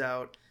it comes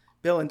out.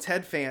 Bill and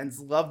Ted fans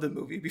love the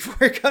movie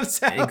before it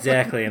comes out.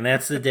 Exactly, and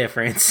that's the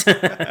difference. All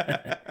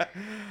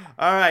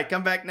right,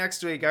 come back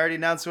next week. I already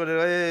announced what it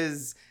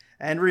is.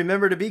 And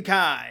remember to be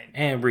kind.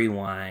 And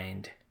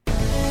rewind.